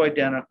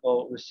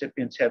haploidentical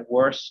recipients had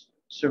worse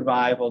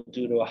survival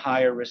due to a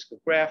higher risk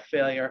of graft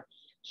failure,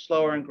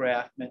 slower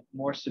engraftment,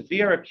 more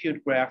severe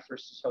acute graft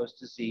versus host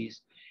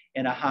disease,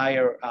 and a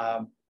higher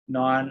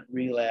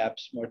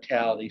non-relapse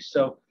mortality.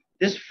 So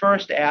this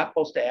first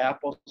apples to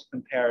apples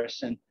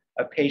comparison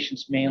of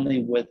patients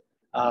mainly with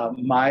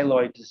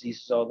myeloid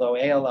diseases, although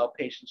ALL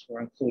patients were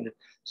included,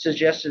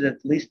 suggested that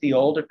at least the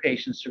older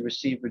patients who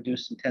receive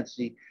reduced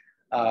intensity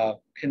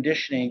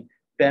conditioning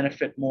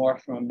benefit more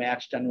from a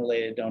matched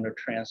unrelated donor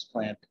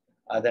transplant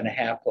than a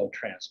haplo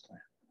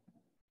transplant.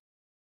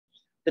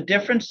 The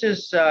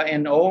differences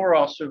in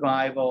overall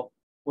survival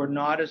were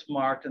not as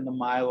marked in the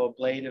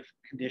myeloablative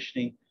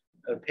conditioning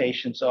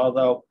patients,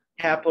 although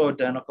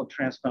haploidentical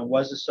transplant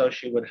was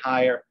associated with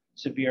higher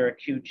severe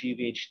acute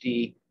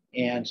GVHD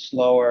and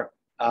slower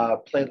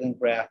platelet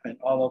engraftment,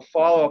 although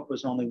follow-up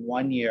was only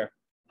 1 year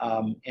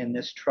in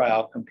this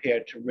trial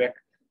compared to RIC,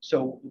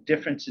 so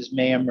differences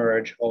may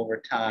emerge over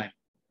time.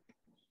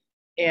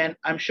 And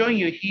I'm showing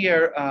you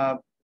here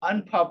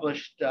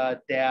unpublished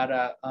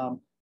data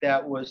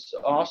that was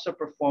also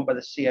performed by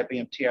the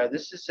CIBMTR.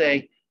 This is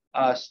a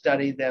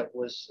study that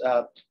was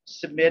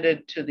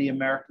submitted to the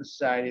American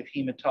Society of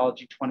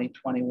Hematology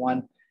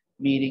 2021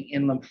 meeting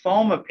in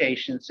lymphoma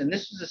patients. And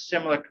this is a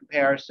similar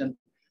comparison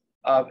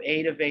of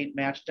 8 of 8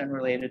 matched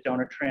unrelated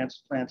donor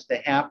transplants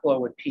to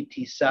haplo with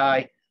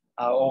PT-Cy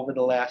over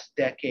the last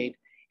decade.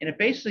 And it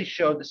basically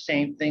showed the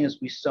same thing as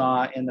we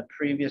saw in the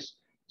previous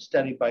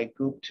study by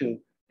Gupta,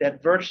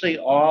 that virtually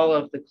all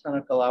of the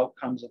clinical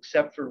outcomes,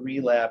 except for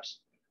relapse,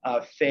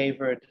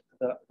 favored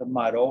the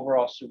MUD.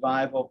 Overall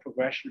survival,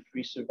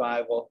 progression-free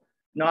survival,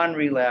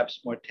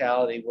 non-relapse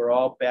mortality were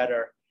all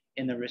better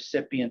in the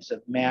recipients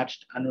of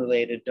matched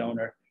unrelated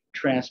donor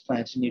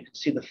transplants. And you can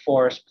see the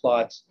forest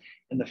plots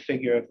in the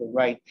figure of the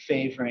right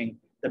favoring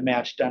the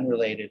matched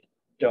unrelated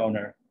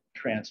donor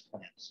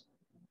transplants.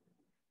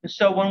 And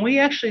so when we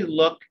actually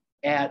look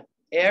at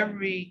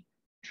every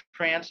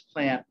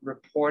transplant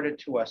reported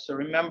to us, so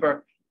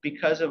remember,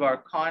 because of our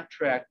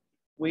contract,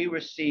 we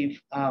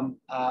receive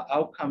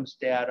outcomes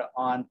data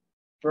on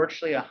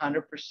virtually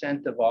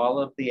 100% of all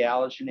of the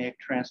allogeneic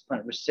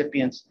transplant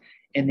recipients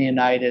in the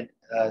United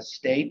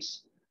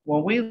States.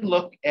 When we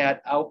look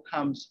at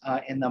outcomes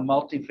in the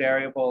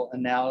multivariable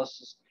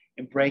analysis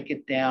and break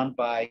it down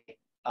by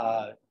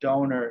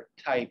donor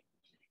type,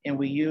 and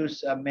we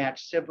use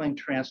matched sibling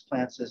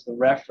transplants as the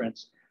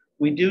reference,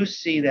 we do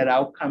see that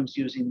outcomes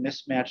using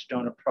mismatched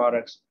donor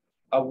products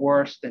are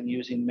worse than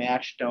using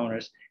matched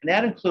donors. And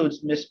that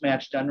includes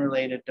mismatched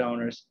unrelated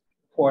donors,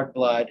 cord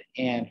blood,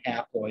 and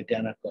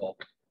haploidentical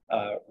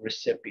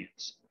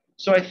recipients.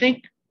 So I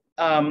think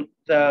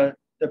the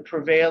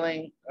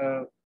prevailing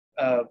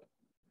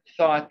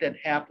thought that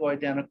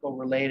haploidentical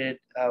related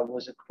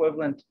was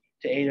equivalent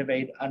to 8 of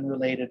 8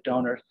 unrelated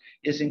donors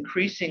is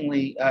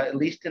increasingly, at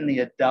least in the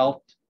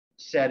adult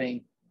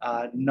setting,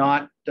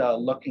 not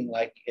looking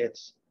like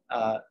it's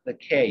the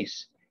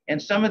case.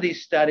 And some of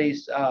these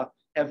studies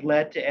have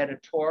led to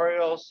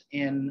editorials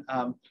in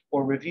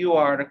or review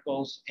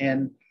articles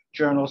in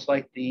journals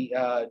like the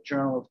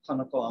Journal of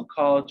Clinical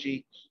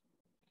Oncology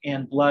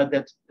and Blood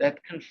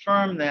that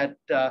confirm that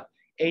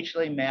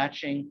HLA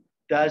matching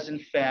does in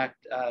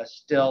fact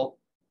still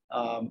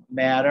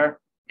matter,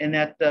 and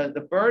that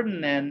the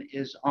burden then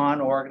is on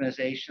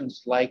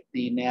organizations like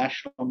the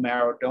National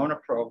Marrow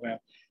Donor Program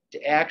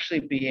to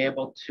actually be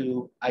able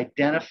to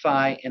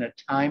identify in a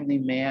timely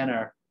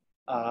manner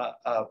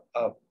a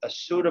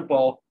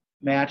suitable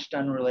matched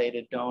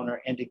unrelated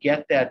donor and to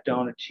get that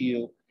donor to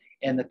you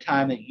in the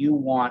time that you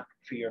want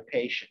for your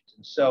patient.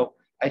 And so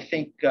I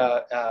think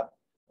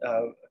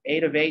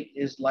 8 of 8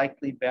 is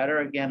likely better.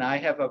 Again, I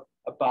have a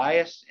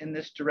bias in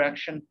this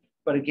direction,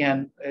 but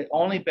again,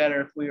 only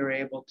better if we are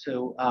able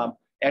to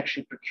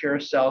actually procure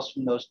cells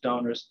from those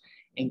donors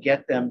and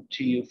get them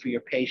to you for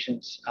your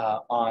patients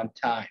on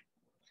time.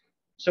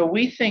 So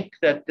we think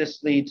that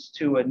this leads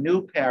to a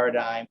new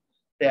paradigm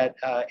that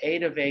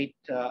 8 of 8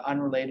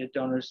 unrelated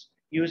donors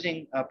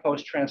using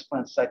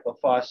post-transplant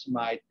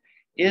cyclophosphamide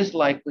is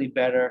likely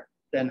better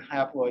than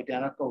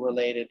haploidentical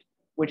related,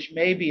 which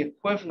may be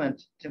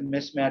equivalent to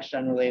mismatched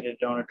unrelated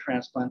donor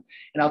transplant.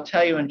 And I'll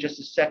tell you in just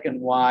a second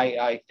why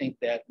I think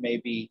that may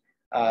be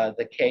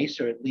the case,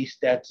 or at least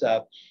that's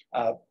a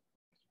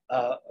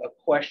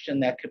question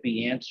that could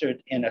be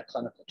answered in a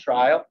clinical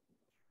trial.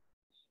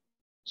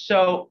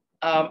 So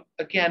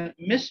again,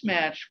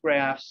 mismatched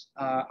grafts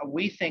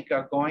we think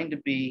are going to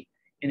be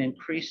an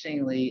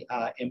increasingly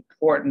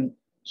important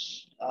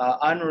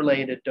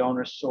unrelated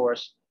donor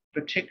source,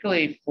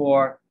 particularly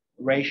for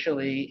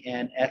racially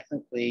and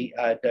ethnically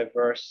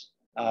diverse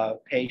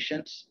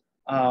patients.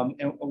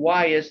 And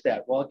why is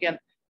that? Well, again,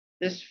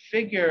 This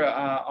figure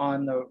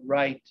on the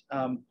right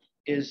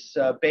is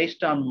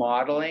based on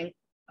modeling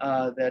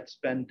that's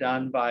been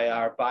done by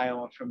our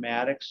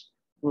bioinformatics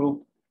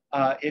group.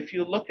 If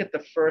you look at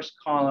the first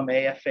column,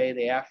 AFA,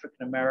 the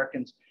African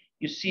Americans,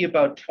 you see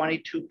about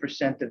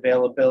 22%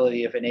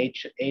 availability of an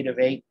 8 of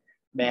 8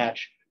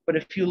 match. But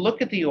if you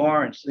look at the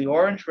orange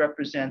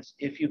represents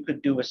if you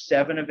could do a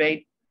 7 of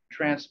 8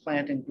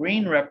 transplant, and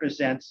green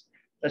represents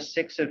a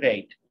 6 of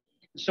 8.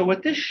 So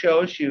what this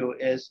shows you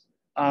is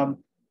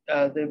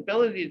the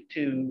ability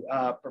to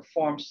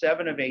perform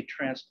 7 of 8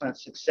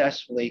 transplants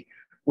successfully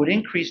would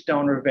increase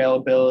donor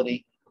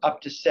availability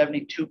up to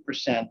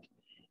 72%.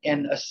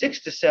 And a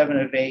 6 to 7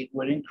 of 8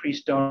 would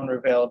increase donor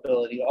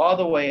availability all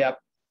the way up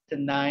to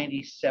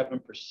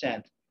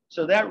 97%.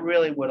 So that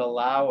really would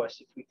allow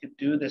us, if we could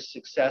do this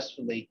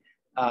successfully,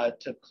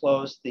 to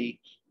close the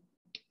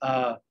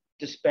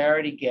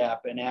disparity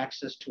gap in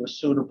access to a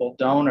suitable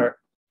donor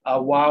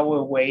while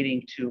we're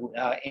waiting to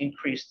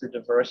increase the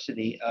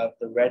diversity of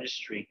the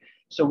registry.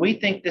 So we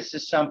think this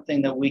is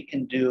something that we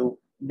can do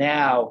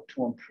now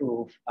to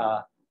improve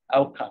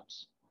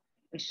outcomes.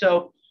 And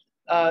so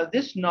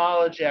this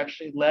knowledge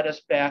actually led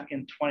us back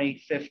in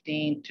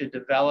 2015 to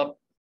develop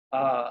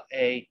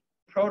a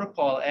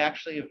protocol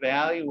actually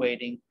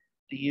evaluating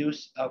the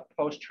use of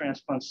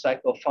post-transplant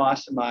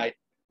cyclophosphamide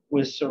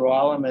with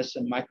sirolimus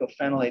and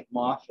mycophenolate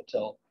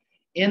mofetil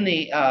in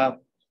the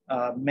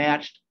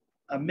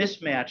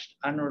mismatched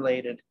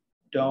unrelated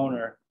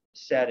donor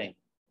setting.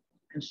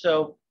 And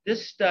so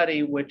this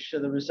study, which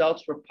the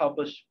results were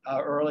published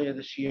earlier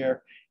this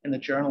year in the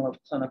Journal of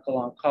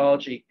Clinical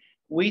Oncology,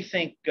 we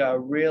think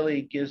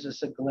really gives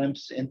us a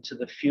glimpse into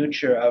the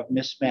future of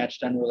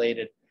mismatched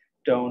unrelated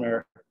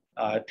donor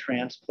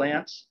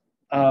transplants.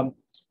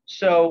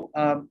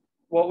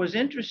 What was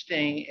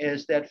interesting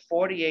is that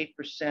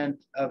 48%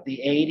 of the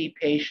 80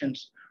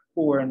 patients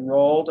who were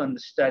enrolled in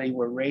the study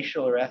were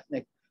racial or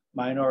ethnic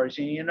minorities.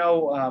 And you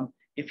know,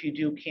 if you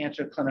do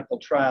cancer clinical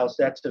trials,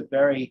 that's a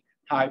very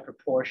high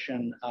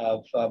proportion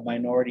of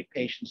minority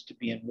patients to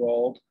be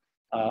enrolled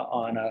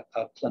on a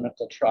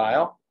clinical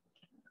trial.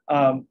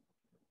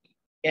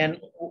 And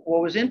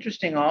what was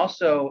interesting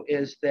also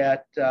is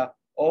that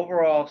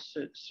overall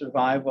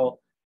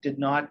survival did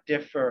not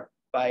differ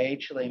by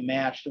HLA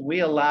matched.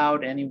 We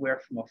allowed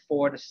anywhere from a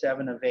 4 to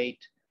 7 of 8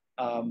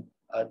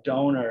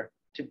 donor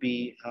to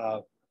be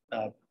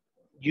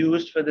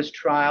used for this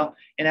trial.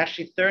 And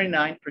actually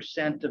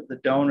 39% of the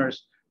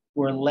donors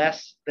were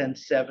less than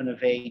 7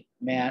 of 8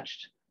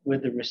 matched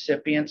with the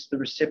recipients. The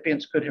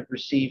recipients could have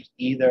received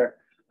either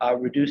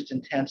reduced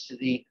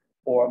intensity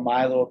or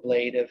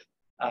myeloablative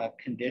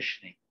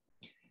conditioning.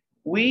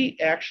 We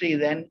actually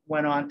then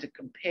went on to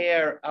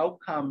compare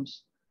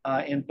outcomes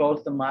in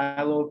both the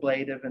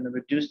myeloablative and the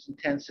reduced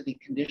intensity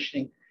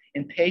conditioning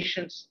in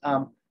patients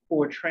who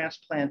were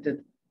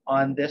transplanted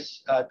on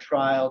this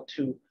trial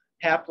to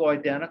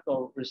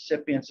haploidentical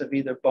recipients of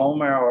either bone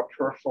marrow or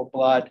peripheral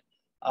blood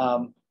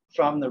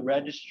from the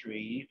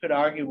registry. You could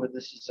argue whether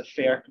this is a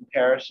fair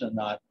comparison or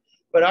not,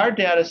 but our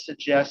data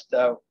suggest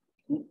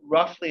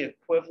roughly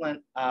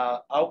equivalent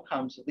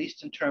outcomes, at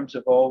least in terms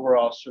of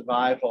overall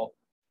survival,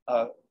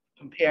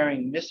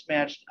 comparing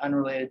mismatched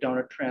unrelated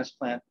donor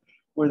transplant,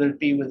 whether it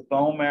be with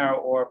bone marrow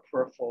or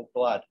peripheral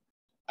blood.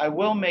 I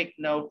will make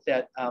note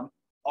that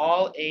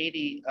all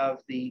 80 of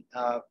the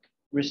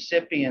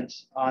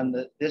recipients on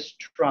this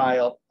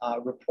trial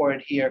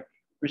reported here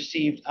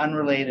received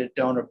unrelated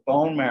donor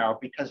bone marrow,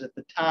 because at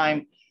the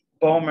time,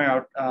 bone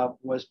marrow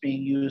was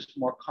being used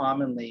more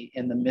commonly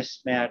in the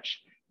mismatch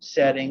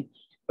setting.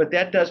 But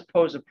that does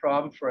pose a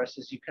problem for us.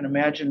 As you can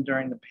imagine,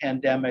 during the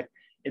pandemic,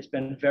 it's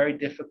been very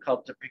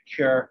difficult to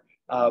procure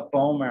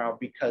bone marrow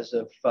because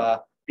of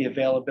the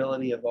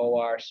availability of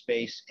OR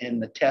space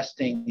and the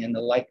testing and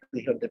the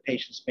likelihood that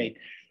patients may,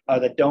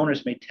 that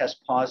donors may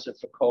test positive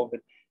for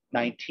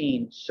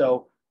COVID-19.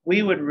 So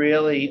we would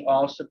really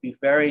also be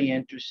very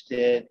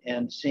interested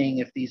in seeing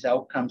if these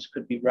outcomes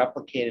could be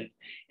replicated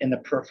in the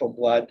peripheral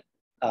blood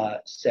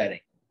setting.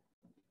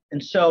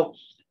 And so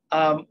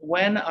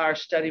when our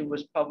study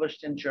was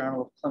published in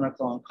Journal of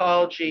Clinical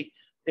Oncology,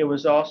 there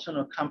was also an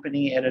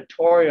accompanying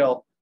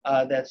editorial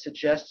that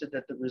suggested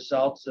that the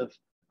results of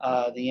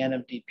the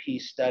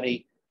NMDP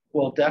study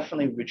will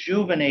definitely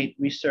rejuvenate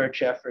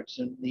research efforts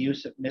in the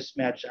use of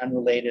mismatched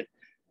unrelated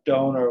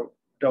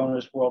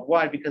donors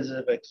worldwide, because as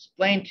I've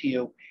explained to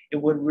you,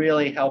 it would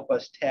really help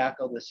us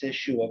tackle this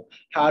issue of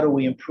how do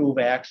we improve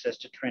access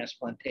to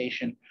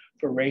transplantation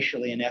for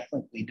racially and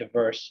ethnically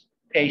diverse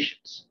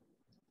patients.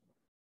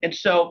 And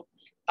so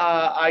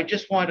I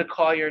just wanted to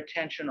call your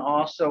attention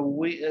also,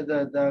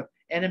 the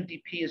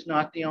NMDP is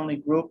not the only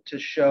group to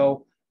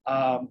show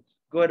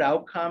good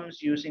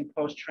outcomes using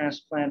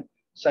post-transplant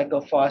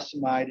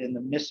cyclophosphamide in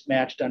the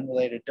mismatched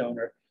unrelated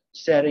donor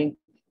setting.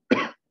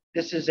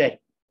 This is a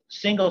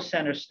single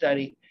center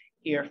study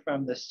here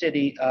from the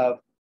City of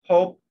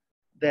Hope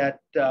that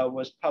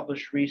was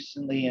published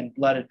recently in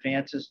Blood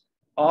Advances,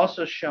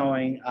 also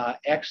showing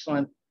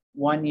excellent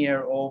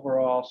 1-year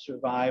overall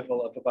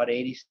survival of about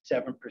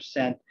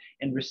 87%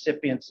 in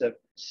recipients of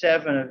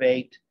 7 of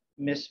 8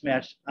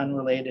 mismatched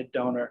unrelated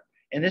donor.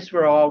 And these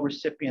were all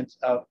recipients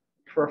of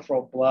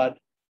peripheral blood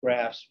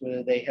grafts,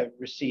 whether they have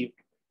received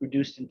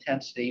reduced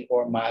intensity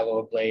or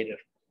myeloablative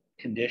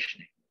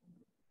conditioning.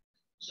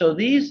 So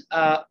these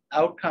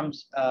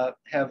outcomes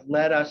have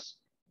led us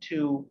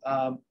to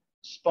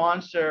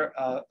sponsor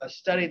a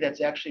study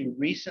that's actually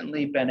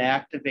recently been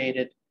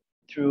activated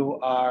through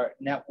our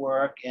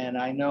network. And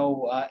I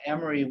know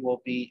Emory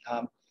will be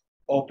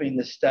opening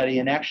the study.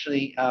 And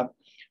actually,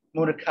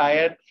 Muna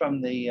Kayed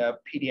from the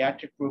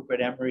pediatric group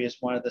at Emory is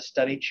one of the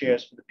study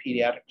chairs for the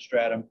pediatric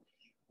stratum.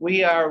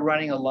 We are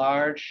running a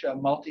large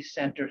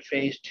multi-center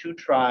phase 2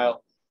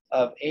 trial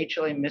of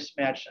HLA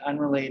mismatched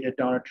unrelated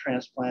donor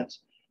transplants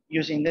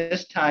using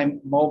this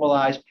time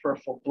mobilized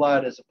peripheral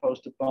blood as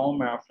opposed to bone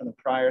marrow from the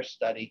prior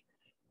study,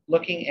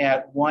 looking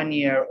at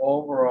 1-year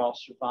overall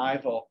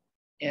survival.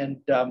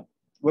 And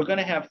we're going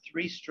to have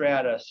 3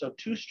 strata. So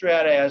 2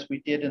 strata as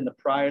we did in the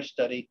prior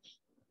study,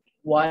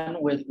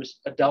 one with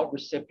adult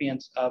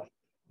recipients of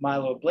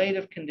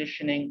myeloablative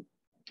conditioning,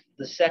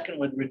 the second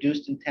with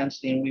reduced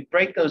intensity. And we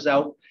break those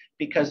out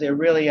because there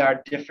really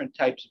are different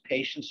types of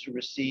patients who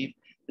receive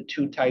the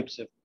 2 types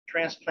of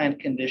transplant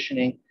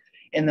conditioning.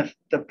 And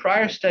the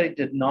prior study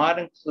did not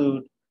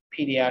include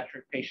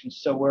pediatric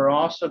patients. So we're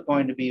also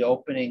going to be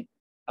opening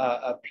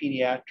a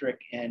pediatric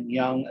and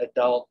young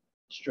adult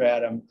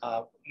stratum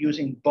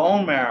using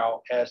bone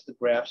marrow as the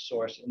graft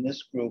source in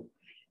this group.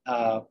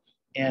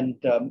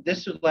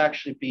 This will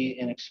actually be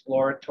an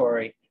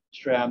exploratory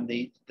stratum.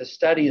 The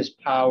study is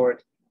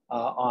powered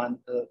on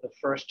the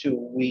first 2.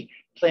 We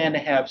plan to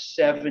have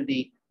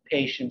 70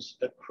 patients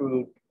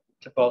accrued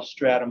to both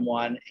stratum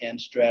 1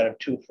 and stratum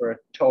 2 for a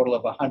total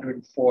of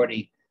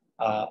 140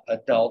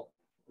 adult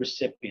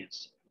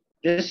recipients.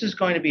 This is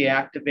going to be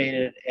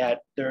activated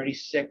at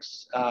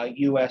 36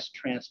 US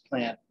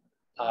transplant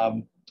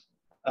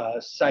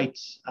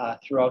sites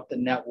throughout the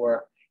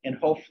network, and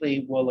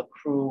hopefully will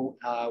accrue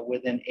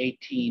within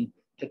 18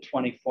 to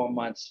 24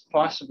 months,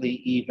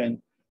 possibly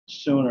even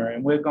sooner.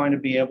 And we're going to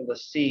be able to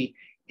see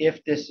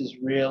if this is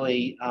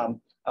really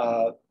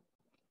a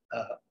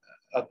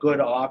good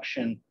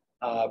option,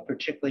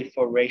 particularly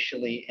for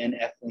racially and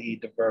ethnically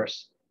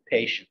diverse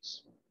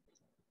patients.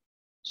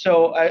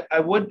 So I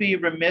would be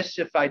remiss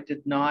if I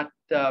did not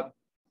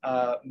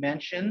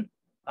mention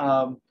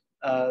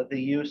the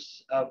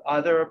use of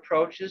other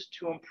approaches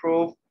to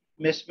improve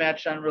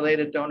mismatched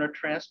unrelated donor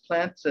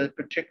transplants,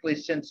 particularly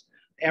since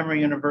Emory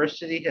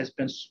University has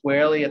been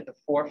squarely at the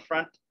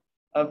forefront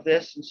of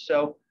this. And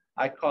so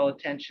I call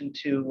attention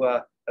to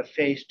a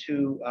phase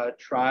 2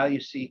 trial. You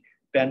see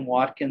Ben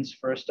Watkins,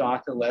 first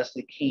author,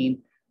 Leslie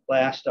Keene,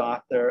 last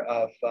author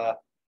of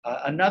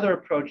another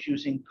approach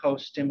using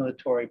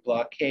co-stimulatory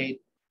blockade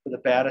with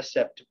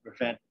abatacept to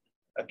prevent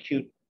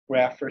acute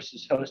graft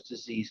versus host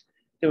disease.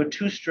 There were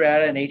 2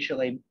 strata, an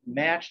HLA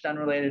matched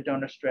unrelated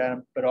donor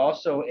stratum, but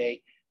also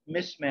a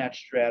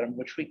mismatched stratum,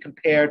 which we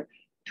compared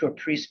to a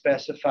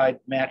pre-specified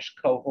matched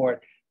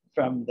cohort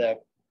from the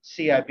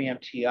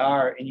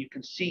CIBMTR. And you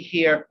can see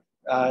here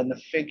in the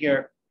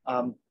figure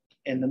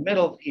in the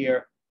middle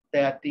here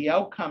that the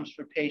outcomes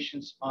for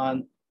patients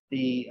on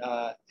the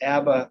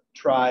ABBA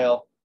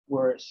trial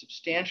were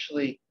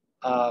substantially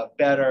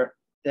better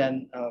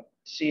than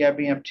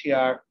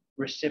CIBMTR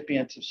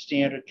recipients of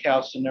standard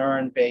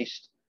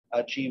calcineurin-based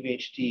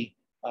GVHD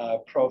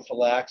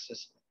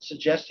prophylaxis,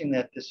 suggesting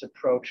that this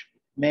approach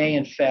may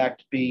in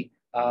fact be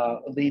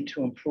lead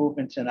to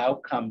improvements in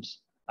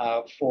outcomes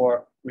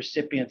for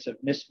recipients of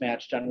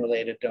mismatched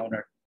unrelated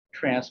donor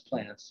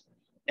transplants.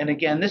 And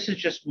again, this is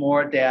just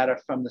more data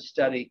from the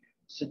study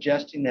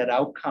suggesting that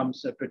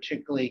outcomes,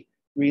 particularly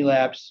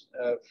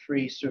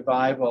relapse-free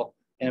survival,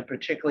 and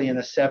particularly in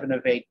the 7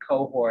 of 8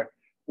 cohort,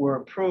 were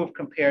improved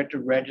compared to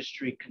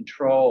registry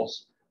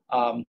controls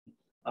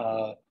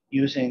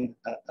using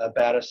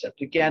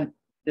abatacept. Again,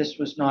 this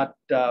was not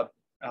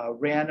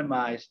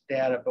randomized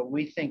data, but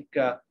we think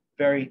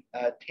very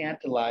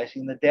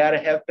tantalizing. The data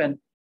have been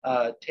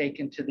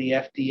taken to the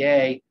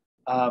FDA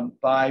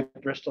by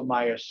Bristol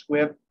Myers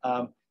Squibb.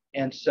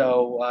 And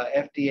so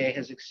FDA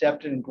has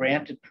accepted and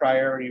granted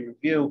priority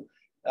review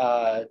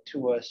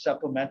to a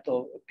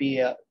supplemental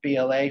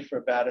BLA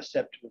for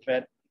abatacept to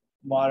prevent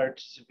moderate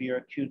to severe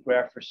acute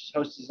graft versus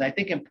host disease. And I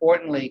think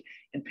importantly,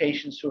 in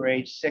patients who are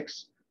age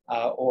 6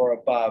 or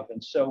above.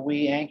 And so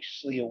we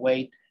anxiously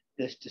await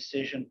this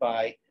decision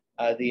by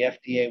the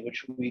FDA,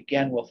 which we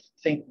again will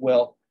think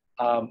will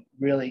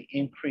really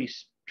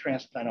increase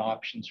transplant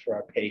options for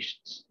our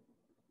patients.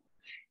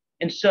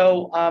 And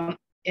so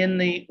in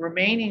the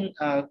remaining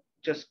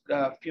just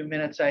a few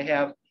minutes I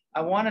have,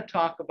 I want to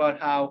talk about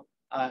how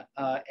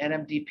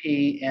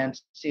NMDP and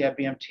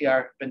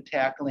CIBMTR have been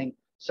tackling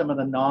some of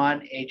the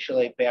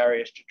non-HLA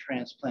barriers to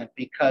transplant,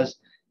 because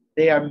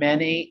they are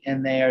many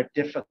and they are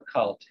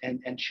difficult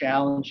and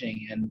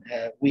challenging. And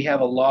we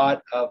have a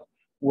lot of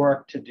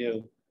work to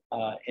do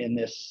in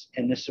this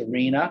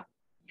arena.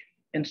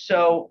 And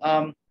so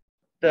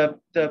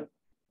the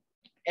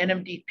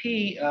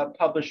NMDP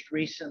published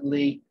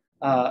recently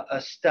a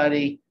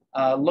study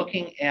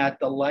looking at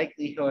the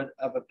likelihood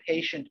of a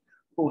patient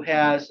who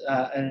has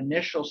an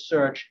initial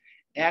search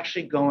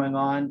actually going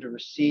on to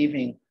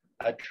receiving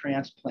a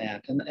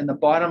transplant. And the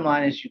bottom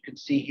line, as you can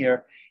see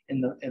here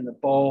in the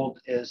bold,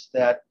 is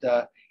that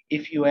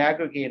if you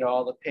aggregate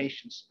all the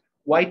patients,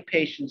 white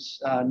patients,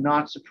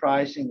 not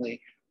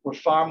surprisingly, were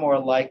far more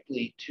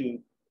likely to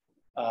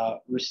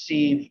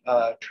receive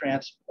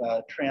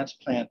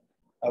transplant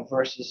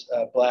versus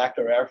Black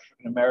or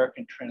African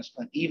American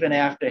transplant, even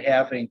after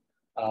having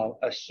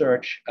a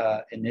search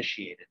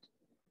initiated.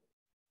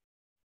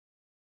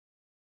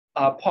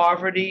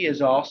 Poverty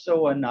is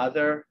also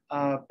another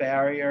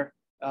barrier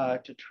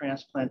to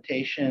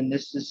transplantation.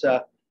 This is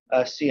a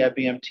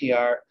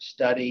CIBMTR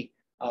study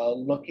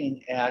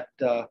looking at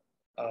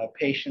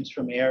patients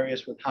from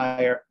areas with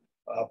higher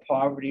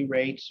poverty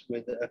rates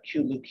with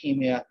acute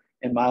leukemia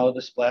and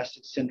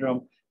myelodysplastic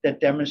syndrome that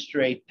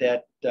demonstrate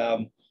that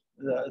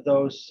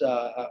those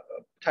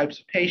types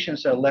of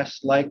patients are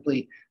less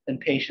likely than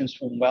patients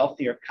from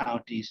wealthier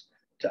counties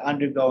to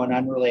undergo an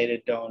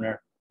unrelated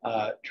donor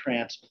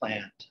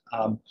transplant.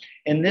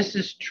 And this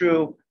is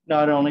true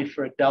not only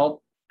for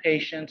adult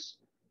patients,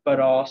 but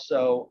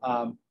also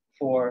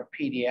for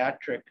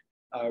pediatric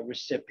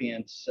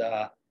recipients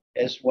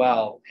as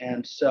well.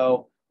 And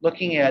so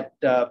looking at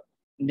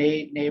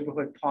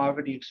neighborhood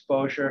poverty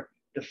exposure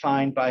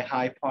defined by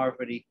high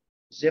poverty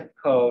zip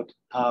code,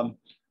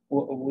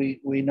 we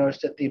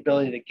noticed that the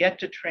ability to get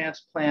to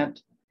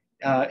transplant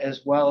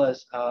as well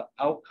as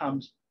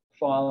outcomes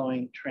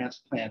following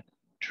transplant.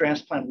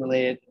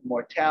 Transplant-related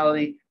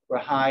mortality were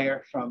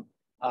higher from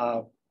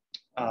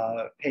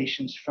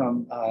patients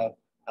from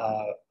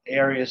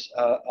areas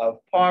of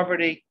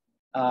poverty.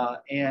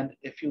 And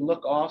if you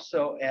look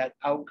also at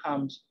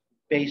outcomes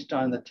based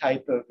on the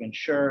type of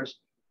insurers,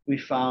 we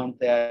found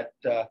that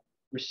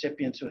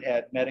recipients who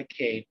had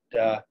Medicaid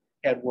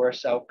had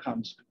worse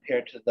outcomes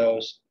compared to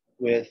those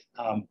with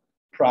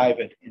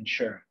private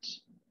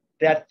insurance.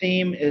 That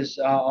theme is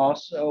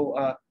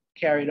also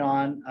carried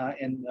on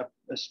in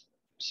a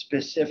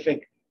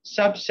specific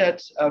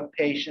subsets of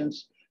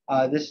patients.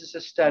 This is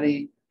a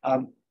study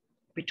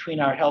between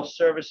our health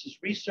services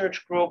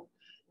research group,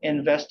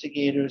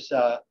 investigators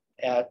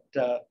at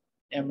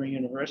Emory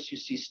University.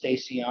 You see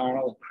Stacy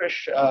Arnold and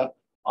Krish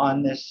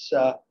on this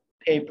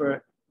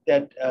paper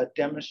that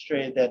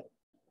demonstrated that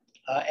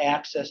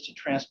access to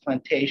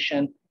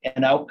transplantation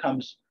and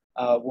outcomes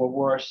were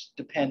worse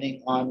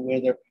depending on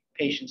whether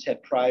patients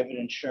had private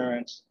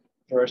insurance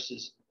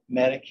versus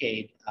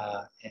Medicaid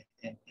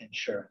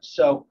insurance.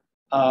 So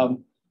a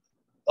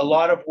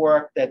lot of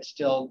work that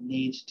still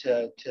needs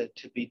to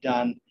be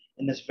done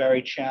in this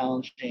very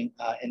challenging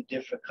and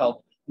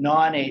difficult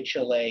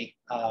non-HLA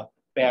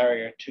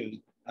barrier to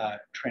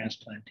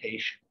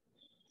transplantation.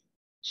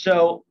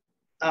 So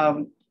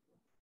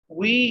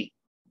we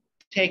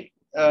take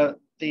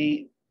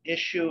the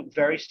issue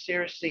very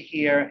seriously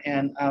here,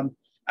 and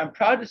I'm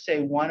proud to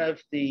say one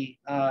of the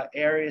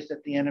areas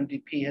that the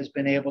NMDP has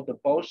been able to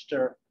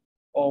bolster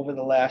over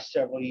the last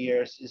several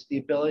years is the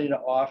ability to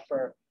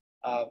offer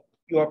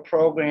your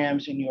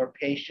programs and your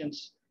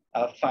patients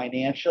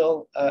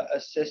financial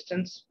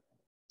assistance.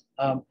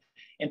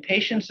 And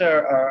patients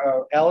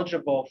are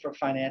eligible for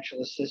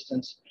financial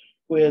assistance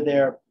where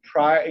they're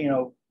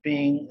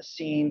being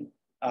seen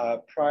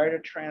prior to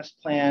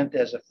transplant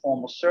as a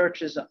formal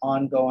search is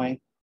ongoing,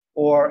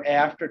 or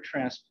after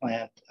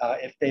transplant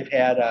if they've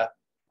had a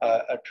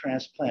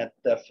transplant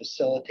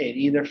facilitated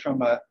either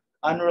from an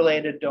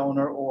unrelated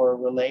donor or a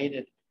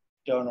related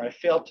donor. I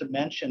failed to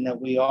mention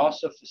that we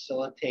also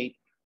facilitate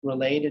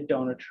related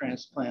donor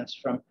transplants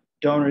from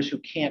donors who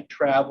can't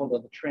travel to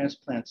the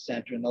transplant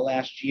center. In the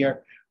last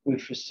year,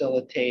 we've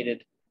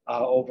facilitated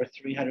over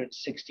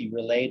 360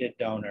 related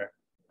donor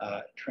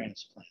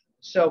transplants.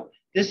 So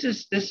this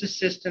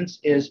assistance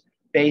is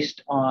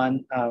based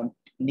on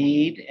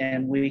need,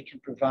 and we can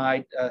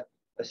provide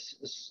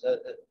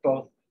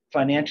both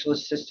financial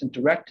assistance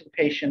direct to the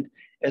patient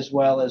as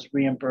well as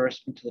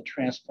reimbursement to the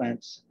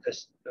transplants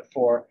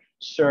for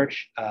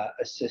search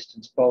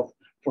assistance, both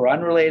for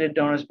unrelated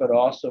donors, but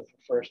also for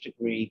first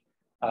degree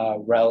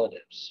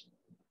relatives.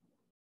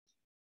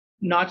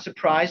 Not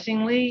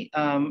surprisingly,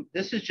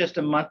 this is just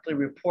a monthly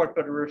report,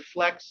 but it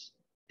reflects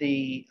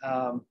the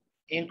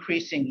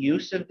increasing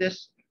use of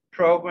this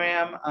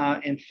program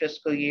in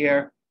fiscal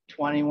year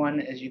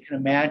 21. As you can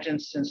imagine,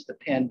 since the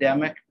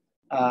pandemic,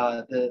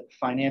 the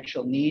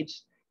financial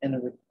needs and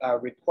the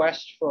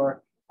request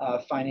for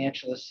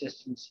financial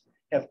assistance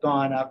have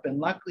gone up. And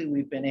luckily,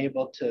 we've been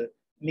able to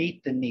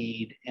meet the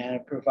need and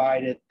have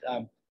provided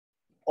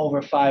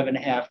over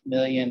 $5.5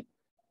 million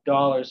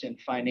in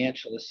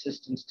financial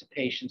assistance to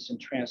patients in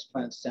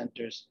transplant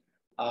centers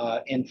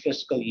in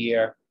fiscal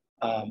year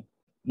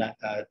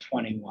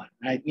 21.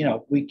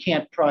 We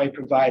can't probably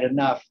provide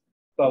enough,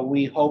 but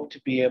we hope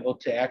to be able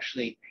to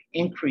actually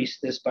increase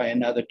this by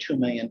another $2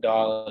 million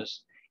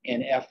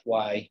in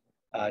FY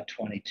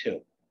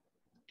 22.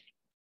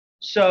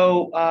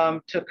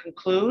 To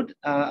conclude,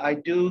 I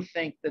do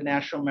think the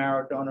National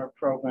Marrow Donor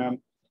Program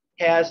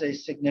has a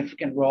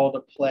significant role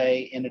to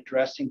play in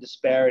addressing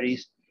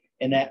disparities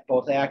in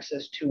both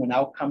access to and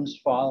outcomes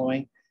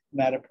following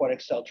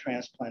hematopoietic cell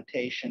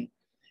transplantation.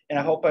 And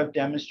I hope I've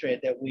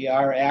demonstrated that we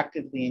are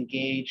actively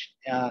engaged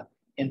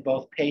in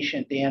both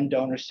patient and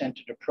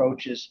donor-centered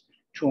approaches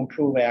to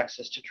improve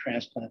access to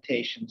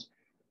transplantations.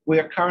 We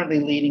are currently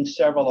leading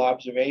several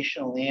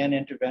observational and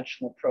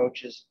interventional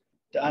approaches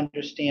to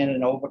understand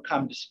and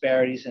overcome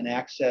disparities in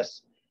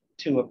access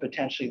to a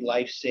potentially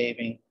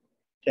life-saving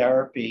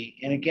therapy.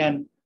 And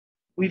again,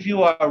 we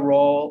view our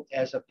role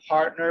as a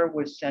partner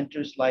with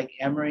centers like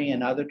Emory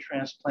and other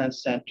transplant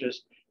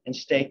centers and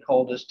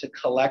stakeholders to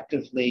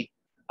collectively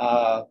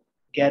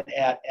get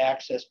at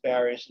access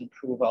barriers and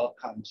improve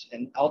outcomes.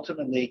 And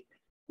ultimately,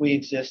 we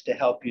exist to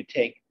help you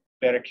take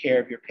better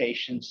care of your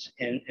patients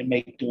and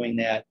make doing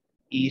that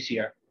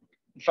easier.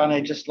 And finally,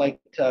 I'd just like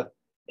to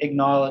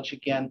acknowledge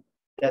again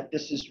that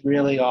this is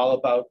really all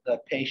about the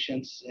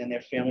patients and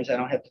their families. I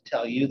don't have to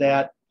tell you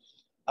that,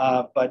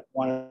 but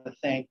want to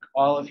thank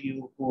all of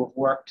you who have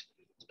worked,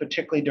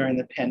 particularly during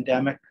the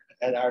pandemic,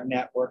 at our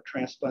network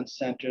transplant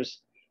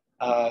centers.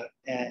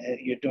 And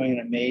you're doing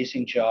an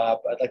amazing job.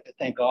 I'd like to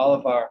thank all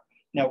of our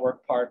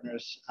network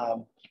partners,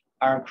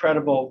 our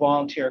incredible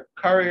volunteer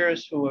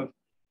couriers who have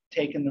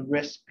taken the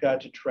risk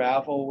to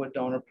travel with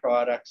donor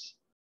products,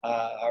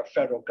 our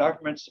federal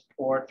government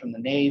support from the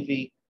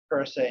Navy,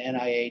 HRSA,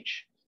 NIH,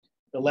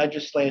 the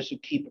legislators who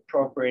keep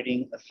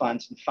appropriating the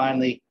funds, and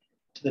finally,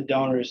 to the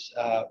donors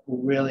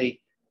who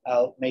really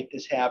make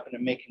this happen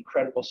and make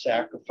incredible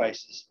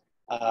sacrifices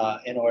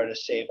in order to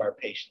save our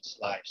patients'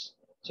 lives.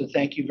 So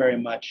thank you very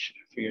much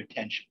for your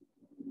attention.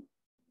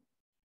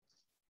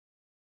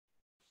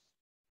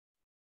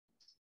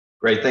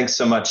 Great, thanks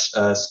so much,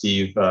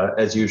 Steve.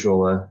 As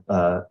usual,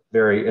 a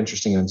very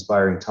interesting and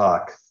inspiring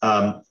talk.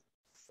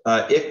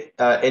 If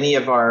any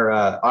of our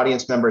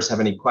audience members have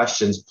any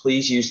questions,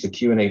 please use the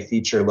Q&A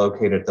feature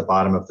located at the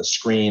bottom of the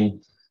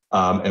screen,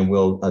 and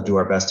we'll do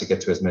our best to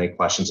get to as many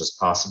questions as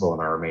possible in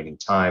our remaining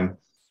time.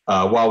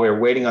 While we're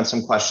waiting on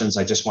some questions,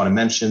 I just want to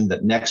mention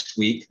that next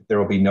week there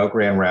will be no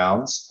grand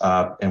rounds,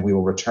 and we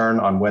will return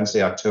on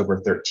Wednesday, October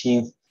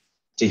 13th,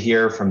 to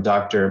hear from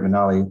Dr.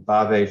 Manali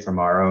Bave from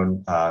our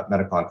own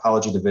medical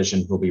oncology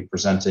division, who will be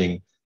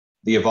presenting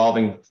the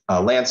evolving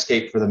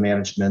landscape for the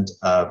management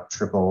of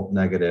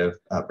triple-negative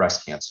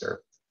breast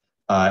cancer.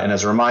 And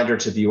as a reminder,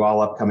 to view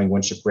all upcoming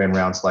Winship Grand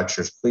Rounds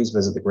lectures, please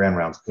visit the Grand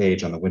Rounds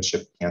page on the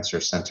Winship Cancer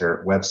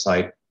Center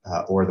website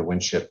or the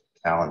Winship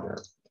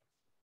calendar.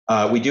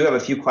 We do have a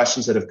few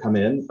questions that have come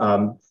in.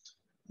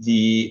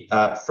 The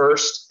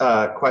first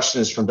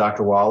question is from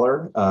Dr.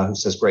 Waller, who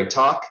says, great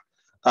talk.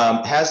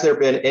 Has there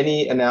been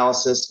any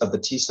analysis of the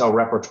T-cell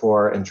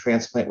repertoire in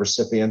transplant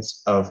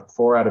recipients of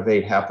 4 out of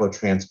 8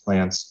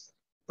 haplotransplants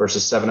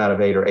versus 7 out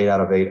of 8 or 8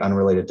 out of 8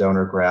 unrelated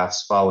donor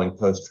grafts following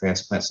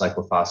post-transplant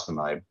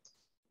cyclophosphamide?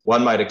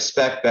 One might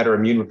expect better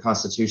immune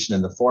reconstitution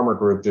in the former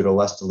group due to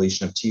less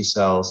deletion of T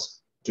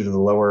cells due to the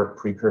lower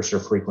precursor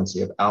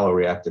frequency of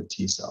alloreactive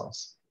T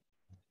cells.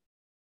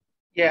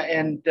 Yeah,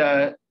 and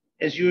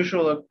as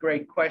usual, a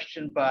great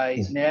question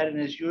by Ned,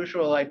 and as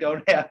usual, I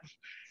don't have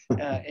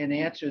an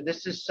answer.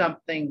 This is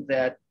something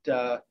that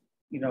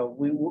you know,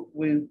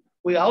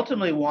 we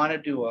ultimately want to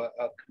do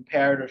a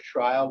comparative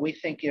trial. We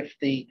think if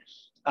the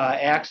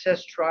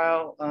access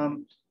trial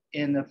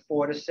in the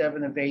 4 to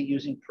 7 of 8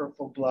 using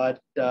peripheral blood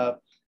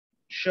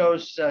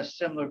shows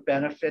similar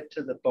benefit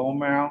to the bone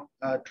marrow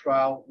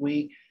trial,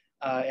 we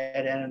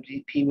at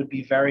NMDP would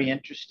be very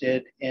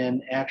interested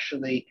in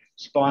actually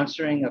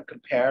sponsoring a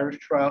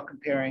comparative trial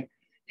comparing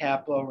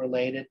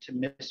haplo-related to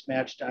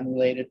mismatched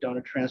unrelated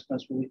donor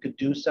transplants, where we could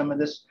do some of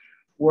this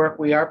work.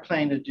 We are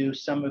planning to do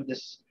some of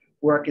this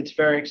work. It's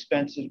very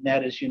expensive,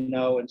 Ned, as you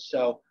know, and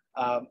so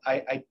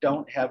I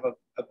don't have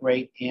a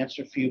great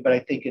answer for you, but I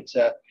think it's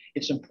an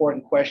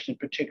important question,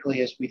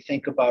 particularly as we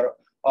think about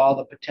all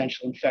the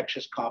potential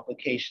infectious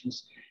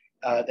complications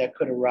that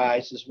could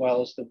arise, as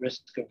well as the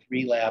risk of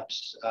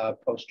relapse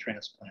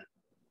post-transplant.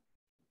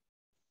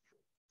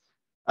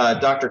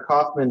 Dr.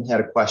 Kaufman had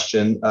a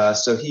question.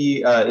 So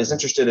he is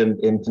interested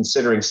in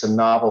considering some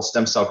novel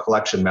stem cell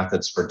collection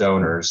methods for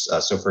donors.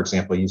 So for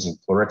example, using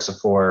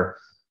plerixafor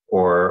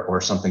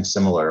or something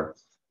similar.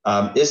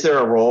 Is there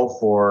a role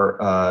for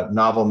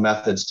novel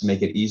methods to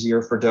make it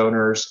easier for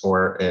donors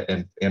or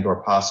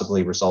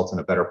possibly result in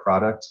a better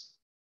product?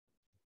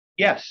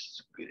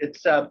 Yes,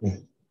 it's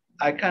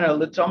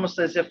it's almost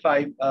as if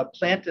I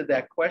planted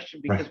that question,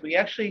 because right. We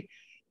actually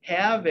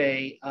have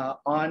a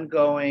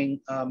ongoing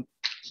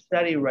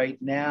study right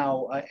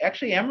now.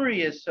 Actually,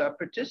 Emory is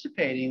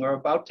participating or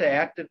about to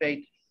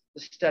activate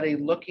the study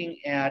looking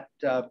at,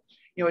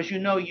 as you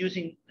know,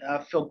 using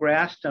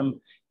filgrastim,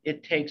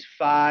 it takes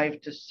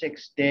 5 to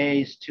 6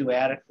 days to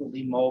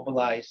adequately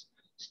mobilize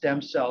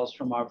stem cells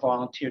from our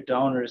volunteer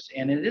donors.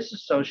 And it is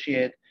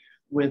associated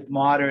with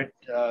moderate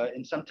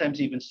and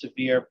sometimes even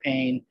severe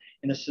pain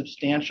in a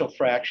substantial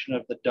fraction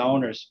of the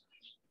donors.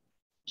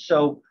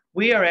 So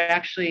We are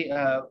actually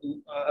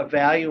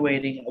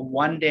evaluating a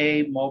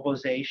one-day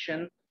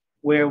mobilization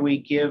where we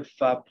give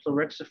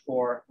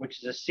plerixafor,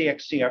 which is a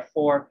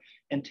CXCR4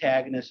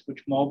 antagonist,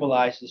 which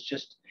mobilizes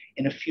just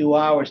in a few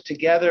hours,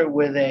 together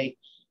with a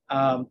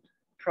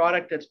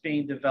product that's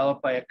being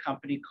developed by a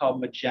company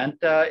called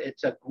Magenta.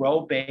 It's a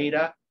GRO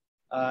beta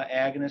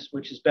agonist,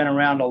 which has been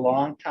around a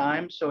long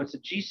time. So it's a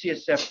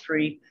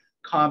GCSF3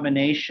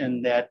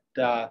 combination that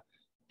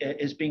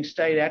is being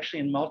studied actually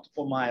in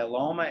multiple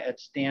myeloma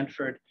at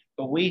Stanford.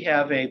 But we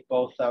have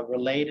both a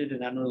related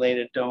and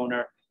unrelated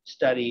donor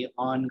study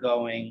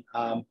ongoing.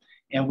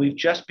 And we've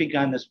just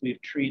begun this.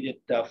 We've treated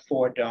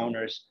 4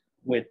 donors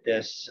with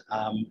this,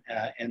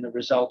 and the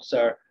results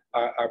are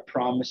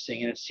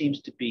promising, and it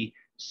seems to be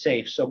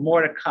safe. So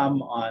more to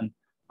come on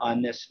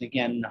this. And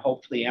again,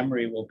 hopefully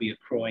Emory will be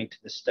accruing to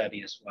the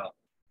study as well.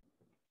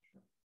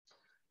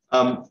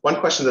 One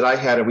question that I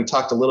had, and we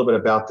talked a little bit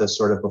about this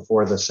sort of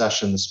before the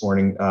session this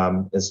morning,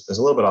 is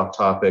a little bit off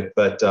topic,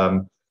 but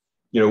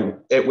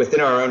within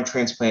our own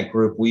transplant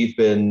group, we've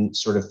been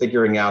sort of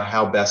figuring out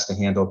how best to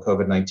handle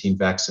COVID-19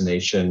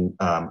 vaccination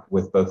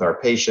with both our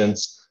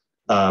patients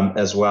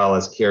as well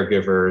as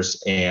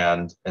caregivers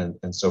and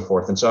so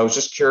forth. And so I was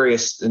just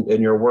curious,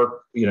 in your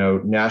work,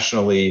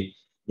 nationally,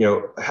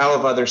 how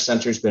have other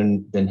centers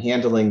been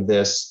handling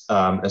this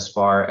as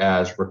far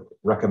as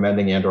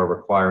recommending and or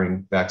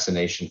requiring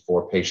vaccination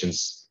for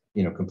patients,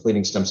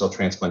 completing stem cell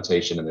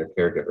transplantation and their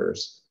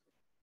caregivers?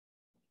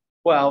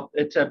 Well,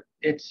 it's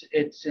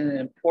an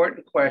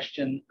important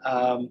question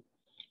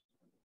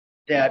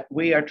that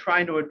we are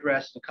trying to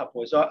address in a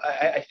couple ways.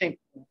 I think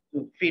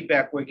the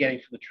feedback we're getting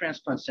from the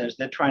transplant centers,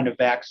 they're trying to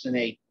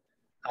vaccinate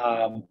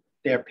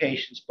their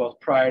patients both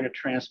prior to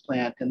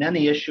transplant, and then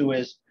the issue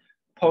is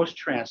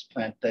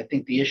post-transplant. I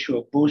think the issue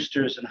of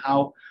boosters and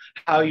how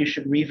you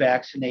should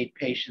revaccinate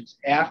patients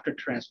after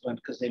transplant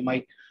because they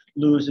might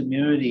lose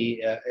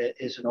immunity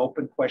is an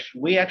open question.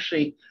 We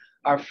actually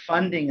are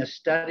funding a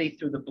study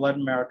through the Blood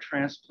and Marrow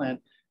Transplant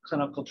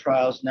Clinical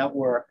Trials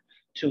Network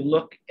to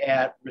look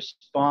at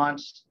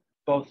response,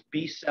 both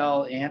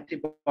B-cell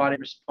antibody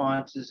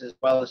responses as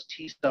well as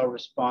T-cell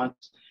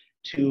response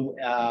to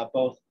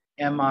both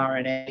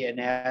mRNA and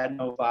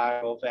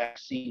adenoviral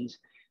vaccines,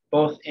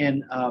 both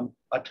in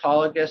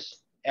autologous,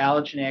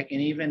 allogeneic, and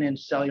even in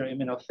cellular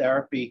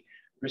immunotherapy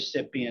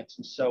recipients.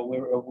 And so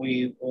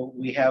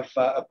we have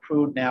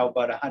accrued now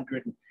about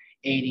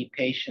 180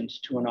 patients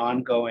to an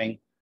ongoing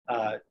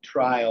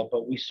trial,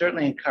 but we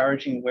certainly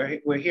encouraging,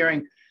 we're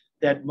hearing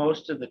that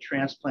most of the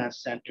transplant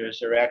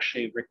centers are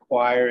actually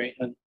requiring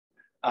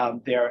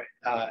their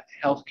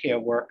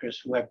healthcare workers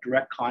who have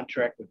direct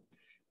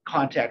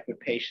contact with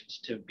patients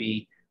to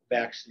be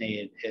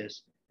vaccinated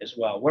as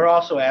well. We're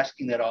also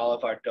asking that all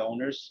of our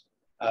donors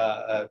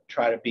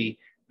try to be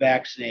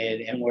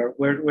vaccinated, and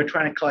we're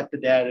trying to collect the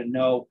data to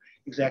know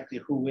exactly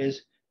who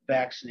is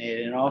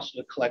vaccinated, and also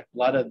to collect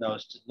blood of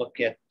those to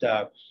look at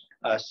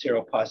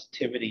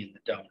seropositivity in the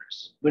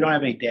donors. We don't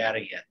have any data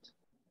yet.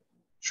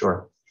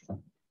 Sure.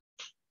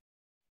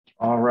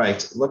 All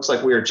right. Looks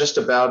like we are just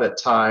about at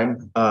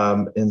time,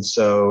 and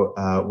so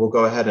we'll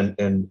go ahead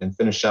and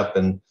finish up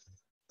and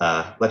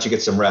let you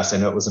get some rest. I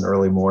know it was an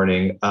early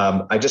morning.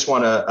 I just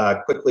want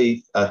to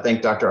quickly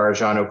thank Dr.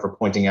 Arjano for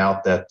pointing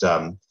out that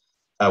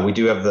we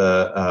do have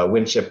the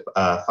Winship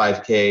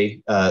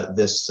 5K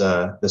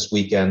this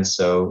weekend.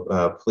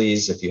 So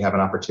please, if you have an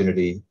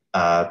opportunity,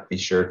 be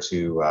sure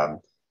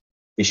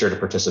to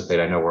participate.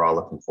 I know we're all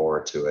looking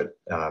forward to it.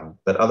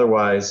 But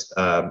otherwise,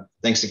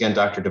 thanks again,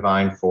 Dr.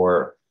 Devine,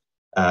 for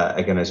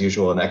again, as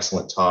usual, an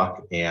excellent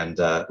talk, and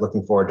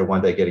looking forward to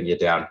one day getting you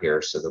down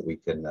here so that we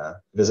can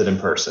visit in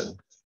person.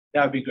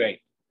 That would be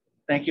great.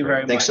 Thank you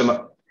very much. Thanks so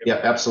much. Yeah,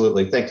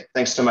 absolutely.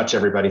 Thanks so much,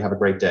 everybody. Have a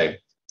great day.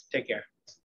 Take care.